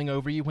stumbling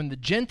over you, when the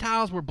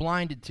Gentiles were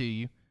blinded to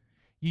you,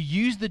 you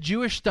used the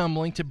Jewish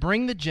stumbling to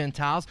bring the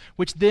Gentiles,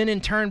 which then in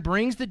turn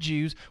brings the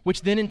Jews,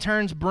 which then in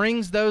turn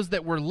brings those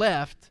that were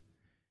left.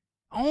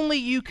 Only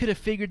you could have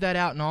figured that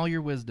out in all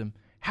your wisdom.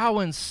 How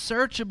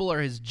unsearchable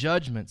are his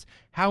judgments,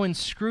 how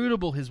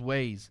inscrutable his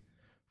ways.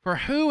 For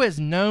who has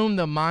known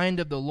the mind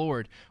of the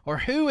Lord, or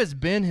who has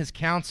been his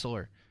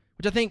counselor?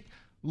 Which I think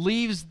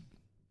leaves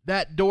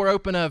that door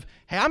open of,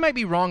 hey, I might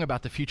be wrong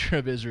about the future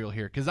of Israel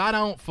here, because I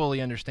don't fully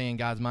understand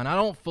God's mind. I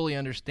don't fully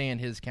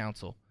understand his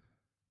counsel.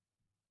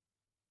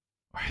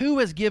 Or who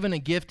has given a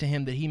gift to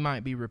him that he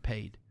might be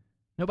repaid?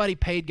 Nobody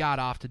paid God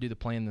off to do the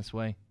plan this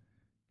way.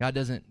 God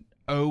doesn't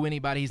owe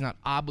anybody. He's not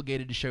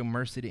obligated to show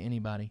mercy to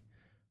anybody.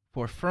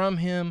 For from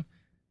him,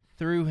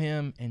 through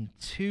him, and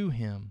to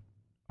him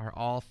are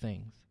all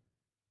things.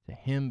 To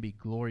him be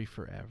glory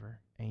forever.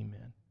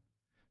 Amen.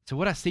 So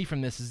what I see from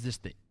this is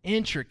just the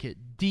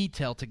intricate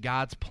detail to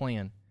God's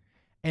plan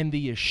and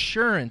the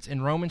assurance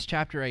in Romans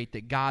chapter 8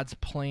 that God's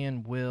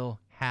plan will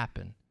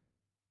happen.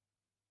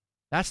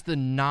 That's the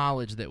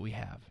knowledge that we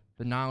have,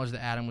 the knowledge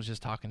that Adam was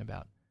just talking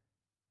about.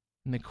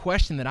 And the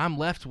question that I'm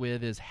left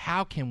with is,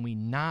 how can we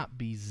not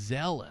be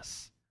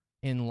zealous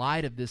in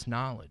light of this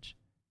knowledge?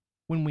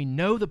 When we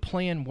know the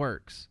plan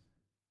works,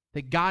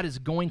 that God is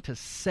going to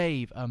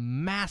save a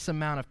mass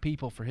amount of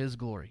people for His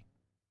glory.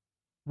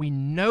 We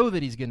know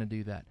that He's going to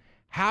do that.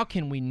 How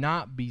can we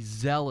not be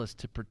zealous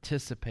to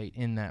participate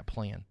in that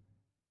plan?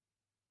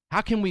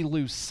 How can we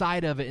lose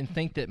sight of it and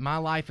think that my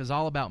life is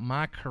all about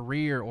my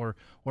career or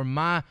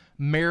my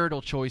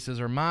marital choices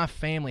or my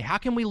family? How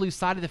can we lose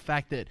sight of the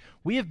fact that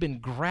we have been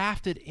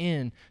grafted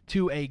in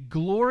to a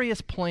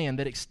glorious plan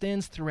that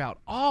extends throughout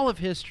all of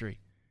history?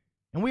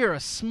 And we are a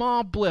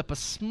small blip, a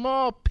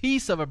small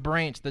piece of a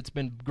branch that's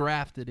been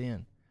grafted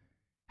in.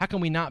 How can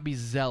we not be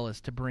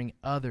zealous to bring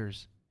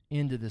others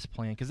into this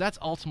plan? Because that's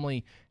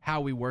ultimately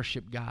how we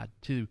worship God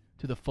to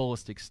the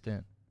fullest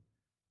extent.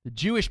 The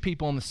Jewish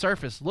people on the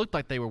surface looked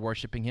like they were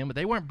worshiping Him, but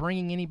they weren't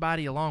bringing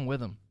anybody along with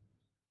them.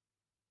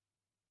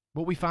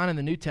 What we find in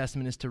the New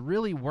Testament is to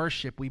really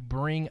worship, we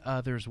bring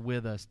others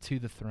with us to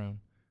the throne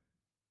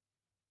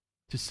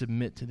to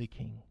submit to the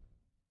King.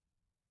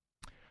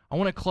 I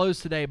want to close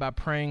today by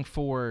praying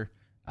for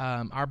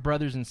our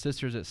brothers and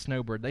sisters at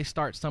Snowbird. They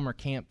start summer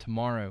camp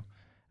tomorrow.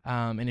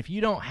 And if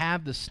you don't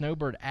have the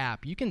Snowbird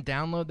app, you can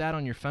download that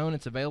on your phone.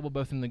 It's available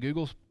both in the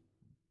Google,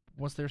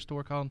 what's their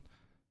store called?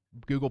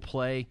 Google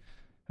Play.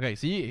 Okay,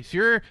 so if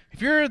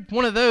you're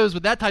one of those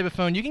with that type of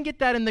phone, you can get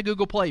that in the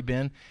Google Play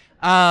bin.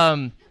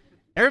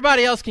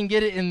 Everybody else can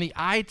get it in the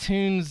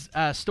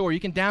iTunes store. You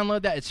can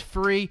download that. It's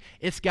free.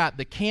 It's got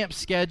the camp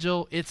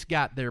schedule. It's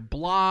got their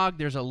blog.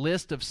 There's a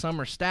list of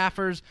summer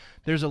staffers.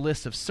 There's a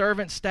list of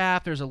servant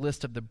staff. There's a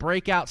list of the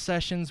breakout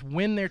sessions,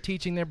 when they're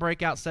teaching their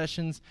breakout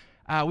sessions.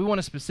 We want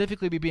to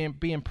specifically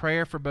be in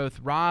prayer for both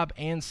Rob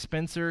and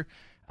Spencer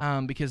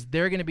because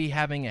they're going to be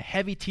having a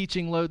heavy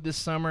teaching load this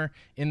summer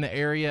in the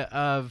area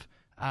of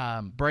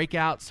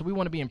breakouts. So we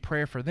want to be in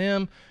prayer for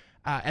them.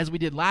 As we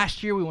did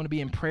last year, we want to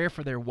be in prayer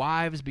for their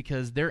wives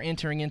because they're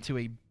entering into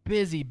a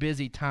busy,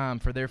 busy time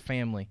for their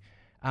family.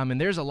 And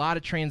there's a lot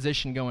of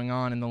transition going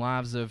on in the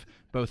lives of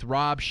both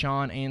Rob,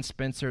 Sean, and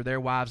Spencer,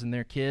 their wives and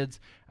their kids.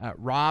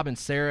 Rob and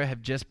Sarah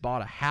have just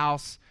bought a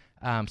house,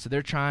 so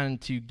they're trying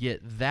to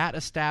get that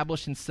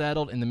established and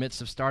settled in the midst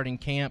of starting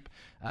camp.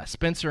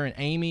 Spencer and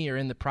Amy are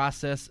in the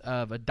process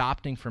of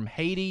adopting from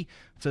Haiti,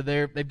 so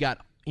they've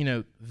got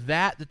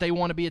that they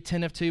want to be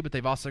attentive to, but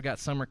they've also got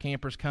summer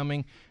campers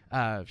coming.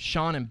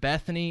 Sean and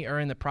Bethany are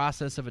in the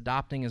process of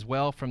adopting as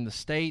well from the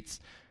States.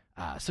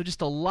 So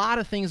just a lot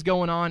of things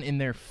going on in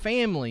their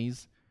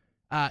families,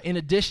 in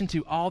addition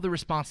to all the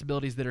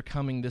responsibilities that are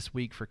coming this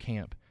week for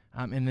camp,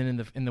 and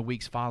then in the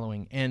weeks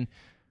following. And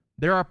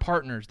there are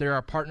partners. There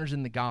are partners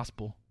in the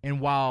gospel. And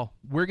while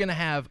we're going to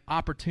have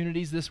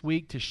opportunities this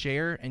week to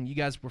share, and you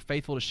guys were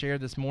faithful to share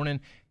this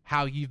morning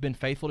how you've been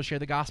faithful to share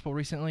the gospel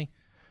recently,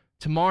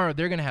 tomorrow,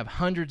 they're going to have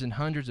hundreds and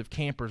hundreds of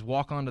campers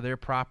walk onto their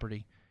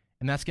property,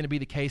 and that's going to be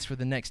the case for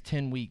the next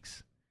 10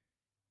 weeks.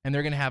 And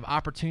they're going to have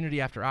opportunity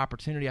after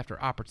opportunity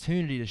after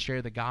opportunity to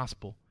share the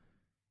gospel.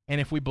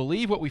 And if we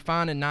believe what we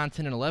find in 9,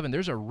 10, and 11,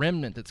 there's a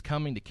remnant that's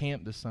coming to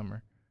camp this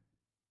summer,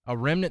 a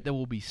remnant that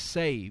will be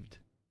saved,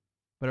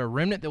 but a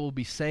remnant that will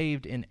be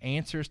saved in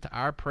answers to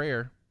our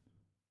prayer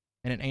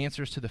and in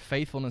answers to the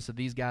faithfulness of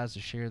these guys to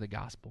share the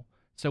gospel.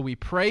 So we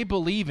pray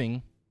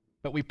believing,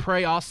 but we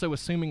pray also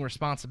assuming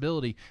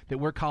responsibility that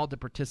we're called to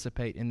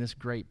participate in this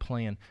great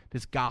plan,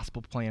 this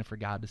gospel plan for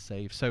God to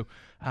save. So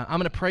I'm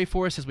going to pray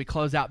for us as we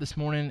close out this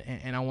morning,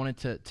 and I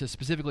wanted to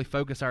specifically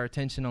focus our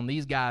attention on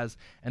these guys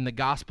and the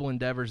gospel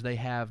endeavors they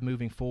have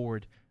moving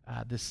forward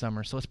this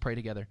summer. So let's pray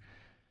together.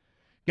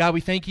 God,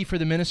 we thank you for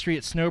the ministry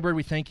at Snowbird.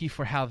 We thank you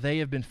for how they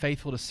have been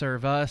faithful to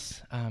serve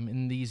us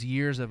in these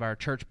years of our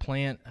church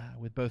plant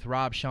with both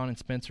Rob, Sean, and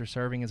Spencer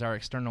serving as our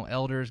external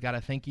elders. God, I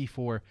thank you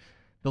for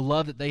the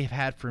love that they have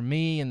had for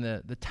me and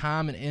the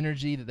time and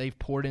energy that they've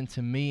poured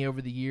into me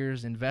over the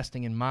years,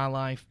 investing in my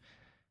life.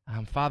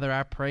 Father,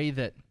 I pray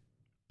that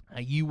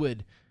you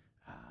would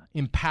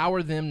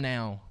empower them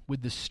now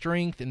with the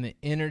strength and the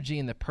energy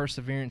and the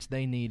perseverance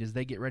they need as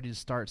they get ready to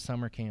start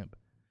summer camp.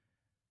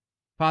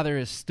 Father,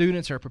 as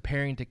students are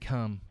preparing to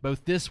come,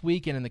 both this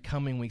week and in the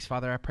coming weeks,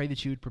 Father, I pray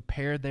that you would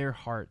prepare their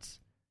hearts.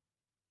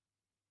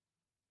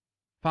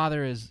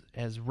 Father,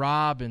 as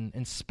Rob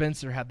and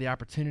Spencer have the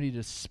opportunity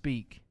to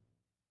speak,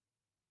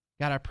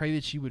 God, I pray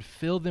that you would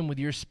fill them with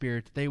your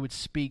Spirit, that they would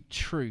speak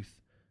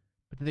truth,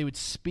 but that they would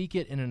speak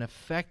it in an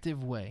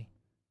effective way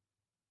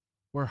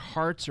where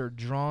hearts are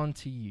drawn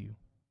to you.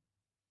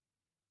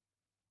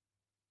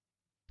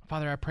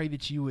 Father, I pray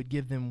that you would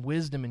give them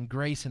wisdom and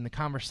grace in the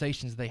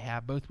conversations they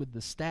have, both with the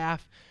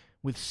staff,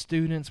 with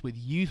students, with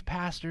youth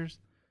pastors.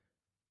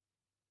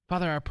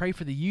 Father, I pray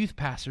for the youth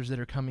pastors that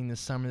are coming this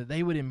summer, that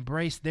they would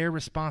embrace their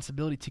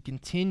responsibility to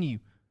continue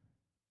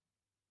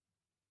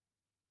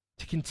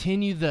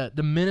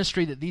the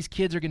ministry that these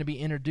kids are going to be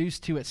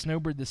introduced to at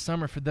Snowbird this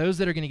summer. For those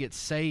that are going to get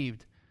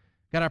saved,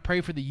 God, I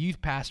pray for the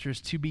youth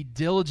pastors to be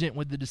diligent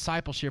with the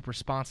discipleship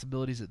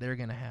responsibilities that they're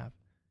going to have.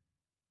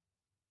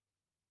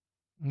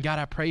 And God,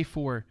 I pray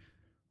for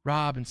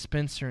Rob and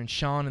Spencer and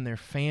Sean and their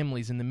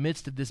families in the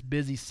midst of this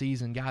busy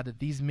season, God, that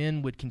these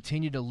men would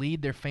continue to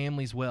lead their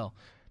families well.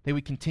 They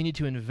would continue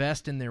to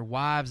invest in their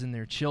wives and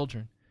their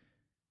children.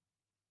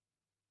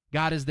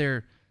 God, as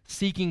they're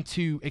seeking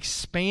to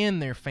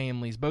expand their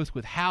families, both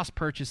with house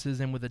purchases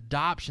and with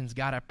adoptions,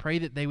 God, I pray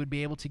that they would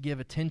be able to give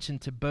attention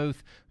to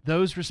both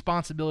those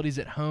responsibilities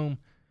at home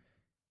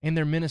and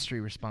their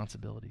ministry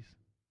responsibilities.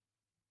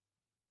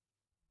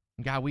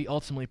 And God, we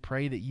ultimately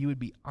pray that you would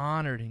be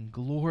honored and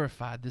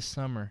glorified this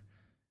summer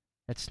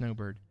at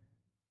Snowbird.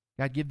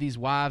 God, give these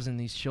wives and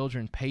these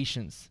children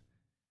patience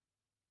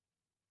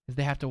as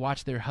they have to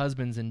watch their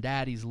husbands and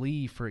daddies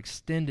leave for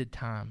extended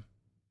time.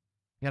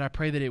 God, I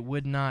pray that it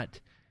would not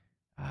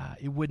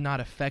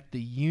affect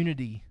the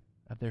unity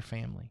of their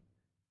family.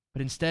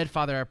 But instead,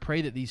 Father, I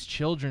pray that these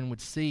children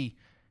would see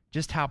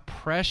just how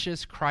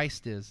precious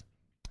Christ is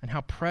and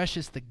how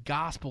precious the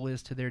gospel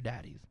is to their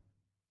daddies.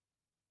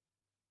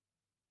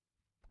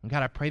 And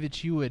God, I pray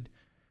that you would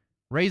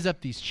raise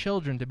up these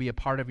children to be a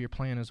part of your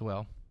plan as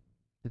well,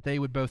 that they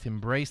would both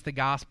embrace the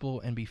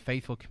gospel and be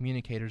faithful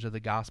communicators of the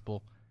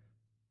gospel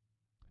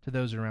to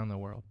those around the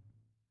world.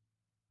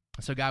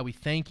 So, God, we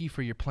thank you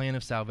for your plan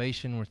of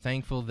salvation. We're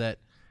thankful that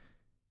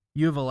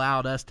you have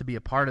allowed us to be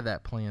a part of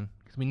that plan,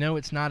 because we know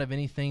it's not of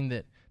anything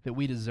that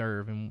we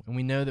deserve, and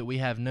we know that we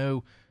have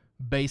no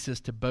basis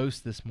to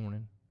boast this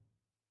morning.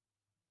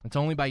 It's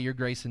only by your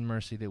grace and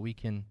mercy that we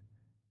can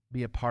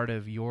be a part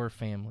of your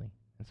family.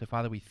 And so,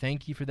 Father, we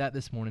thank you for that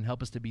this morning.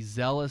 Help us to be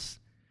zealous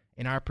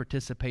in our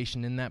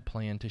participation in that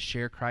plan to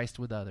share Christ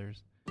with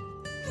others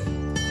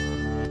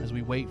as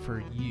we wait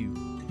for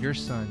you, your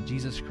Son,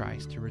 Jesus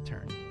Christ, to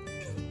return.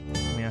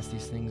 We ask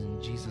these things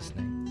in Jesus'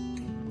 name.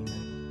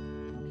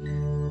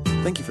 Amen.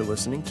 Thank you for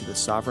listening to the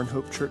Sovereign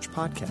Hope Church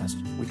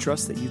podcast. We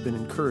trust that you've been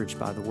encouraged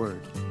by the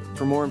word.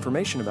 For more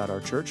information about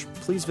our church,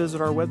 please visit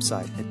our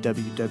website at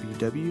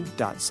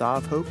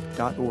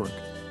www.sovhope.org.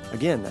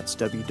 Again, that's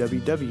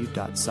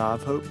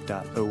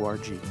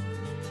www.sovhope.org.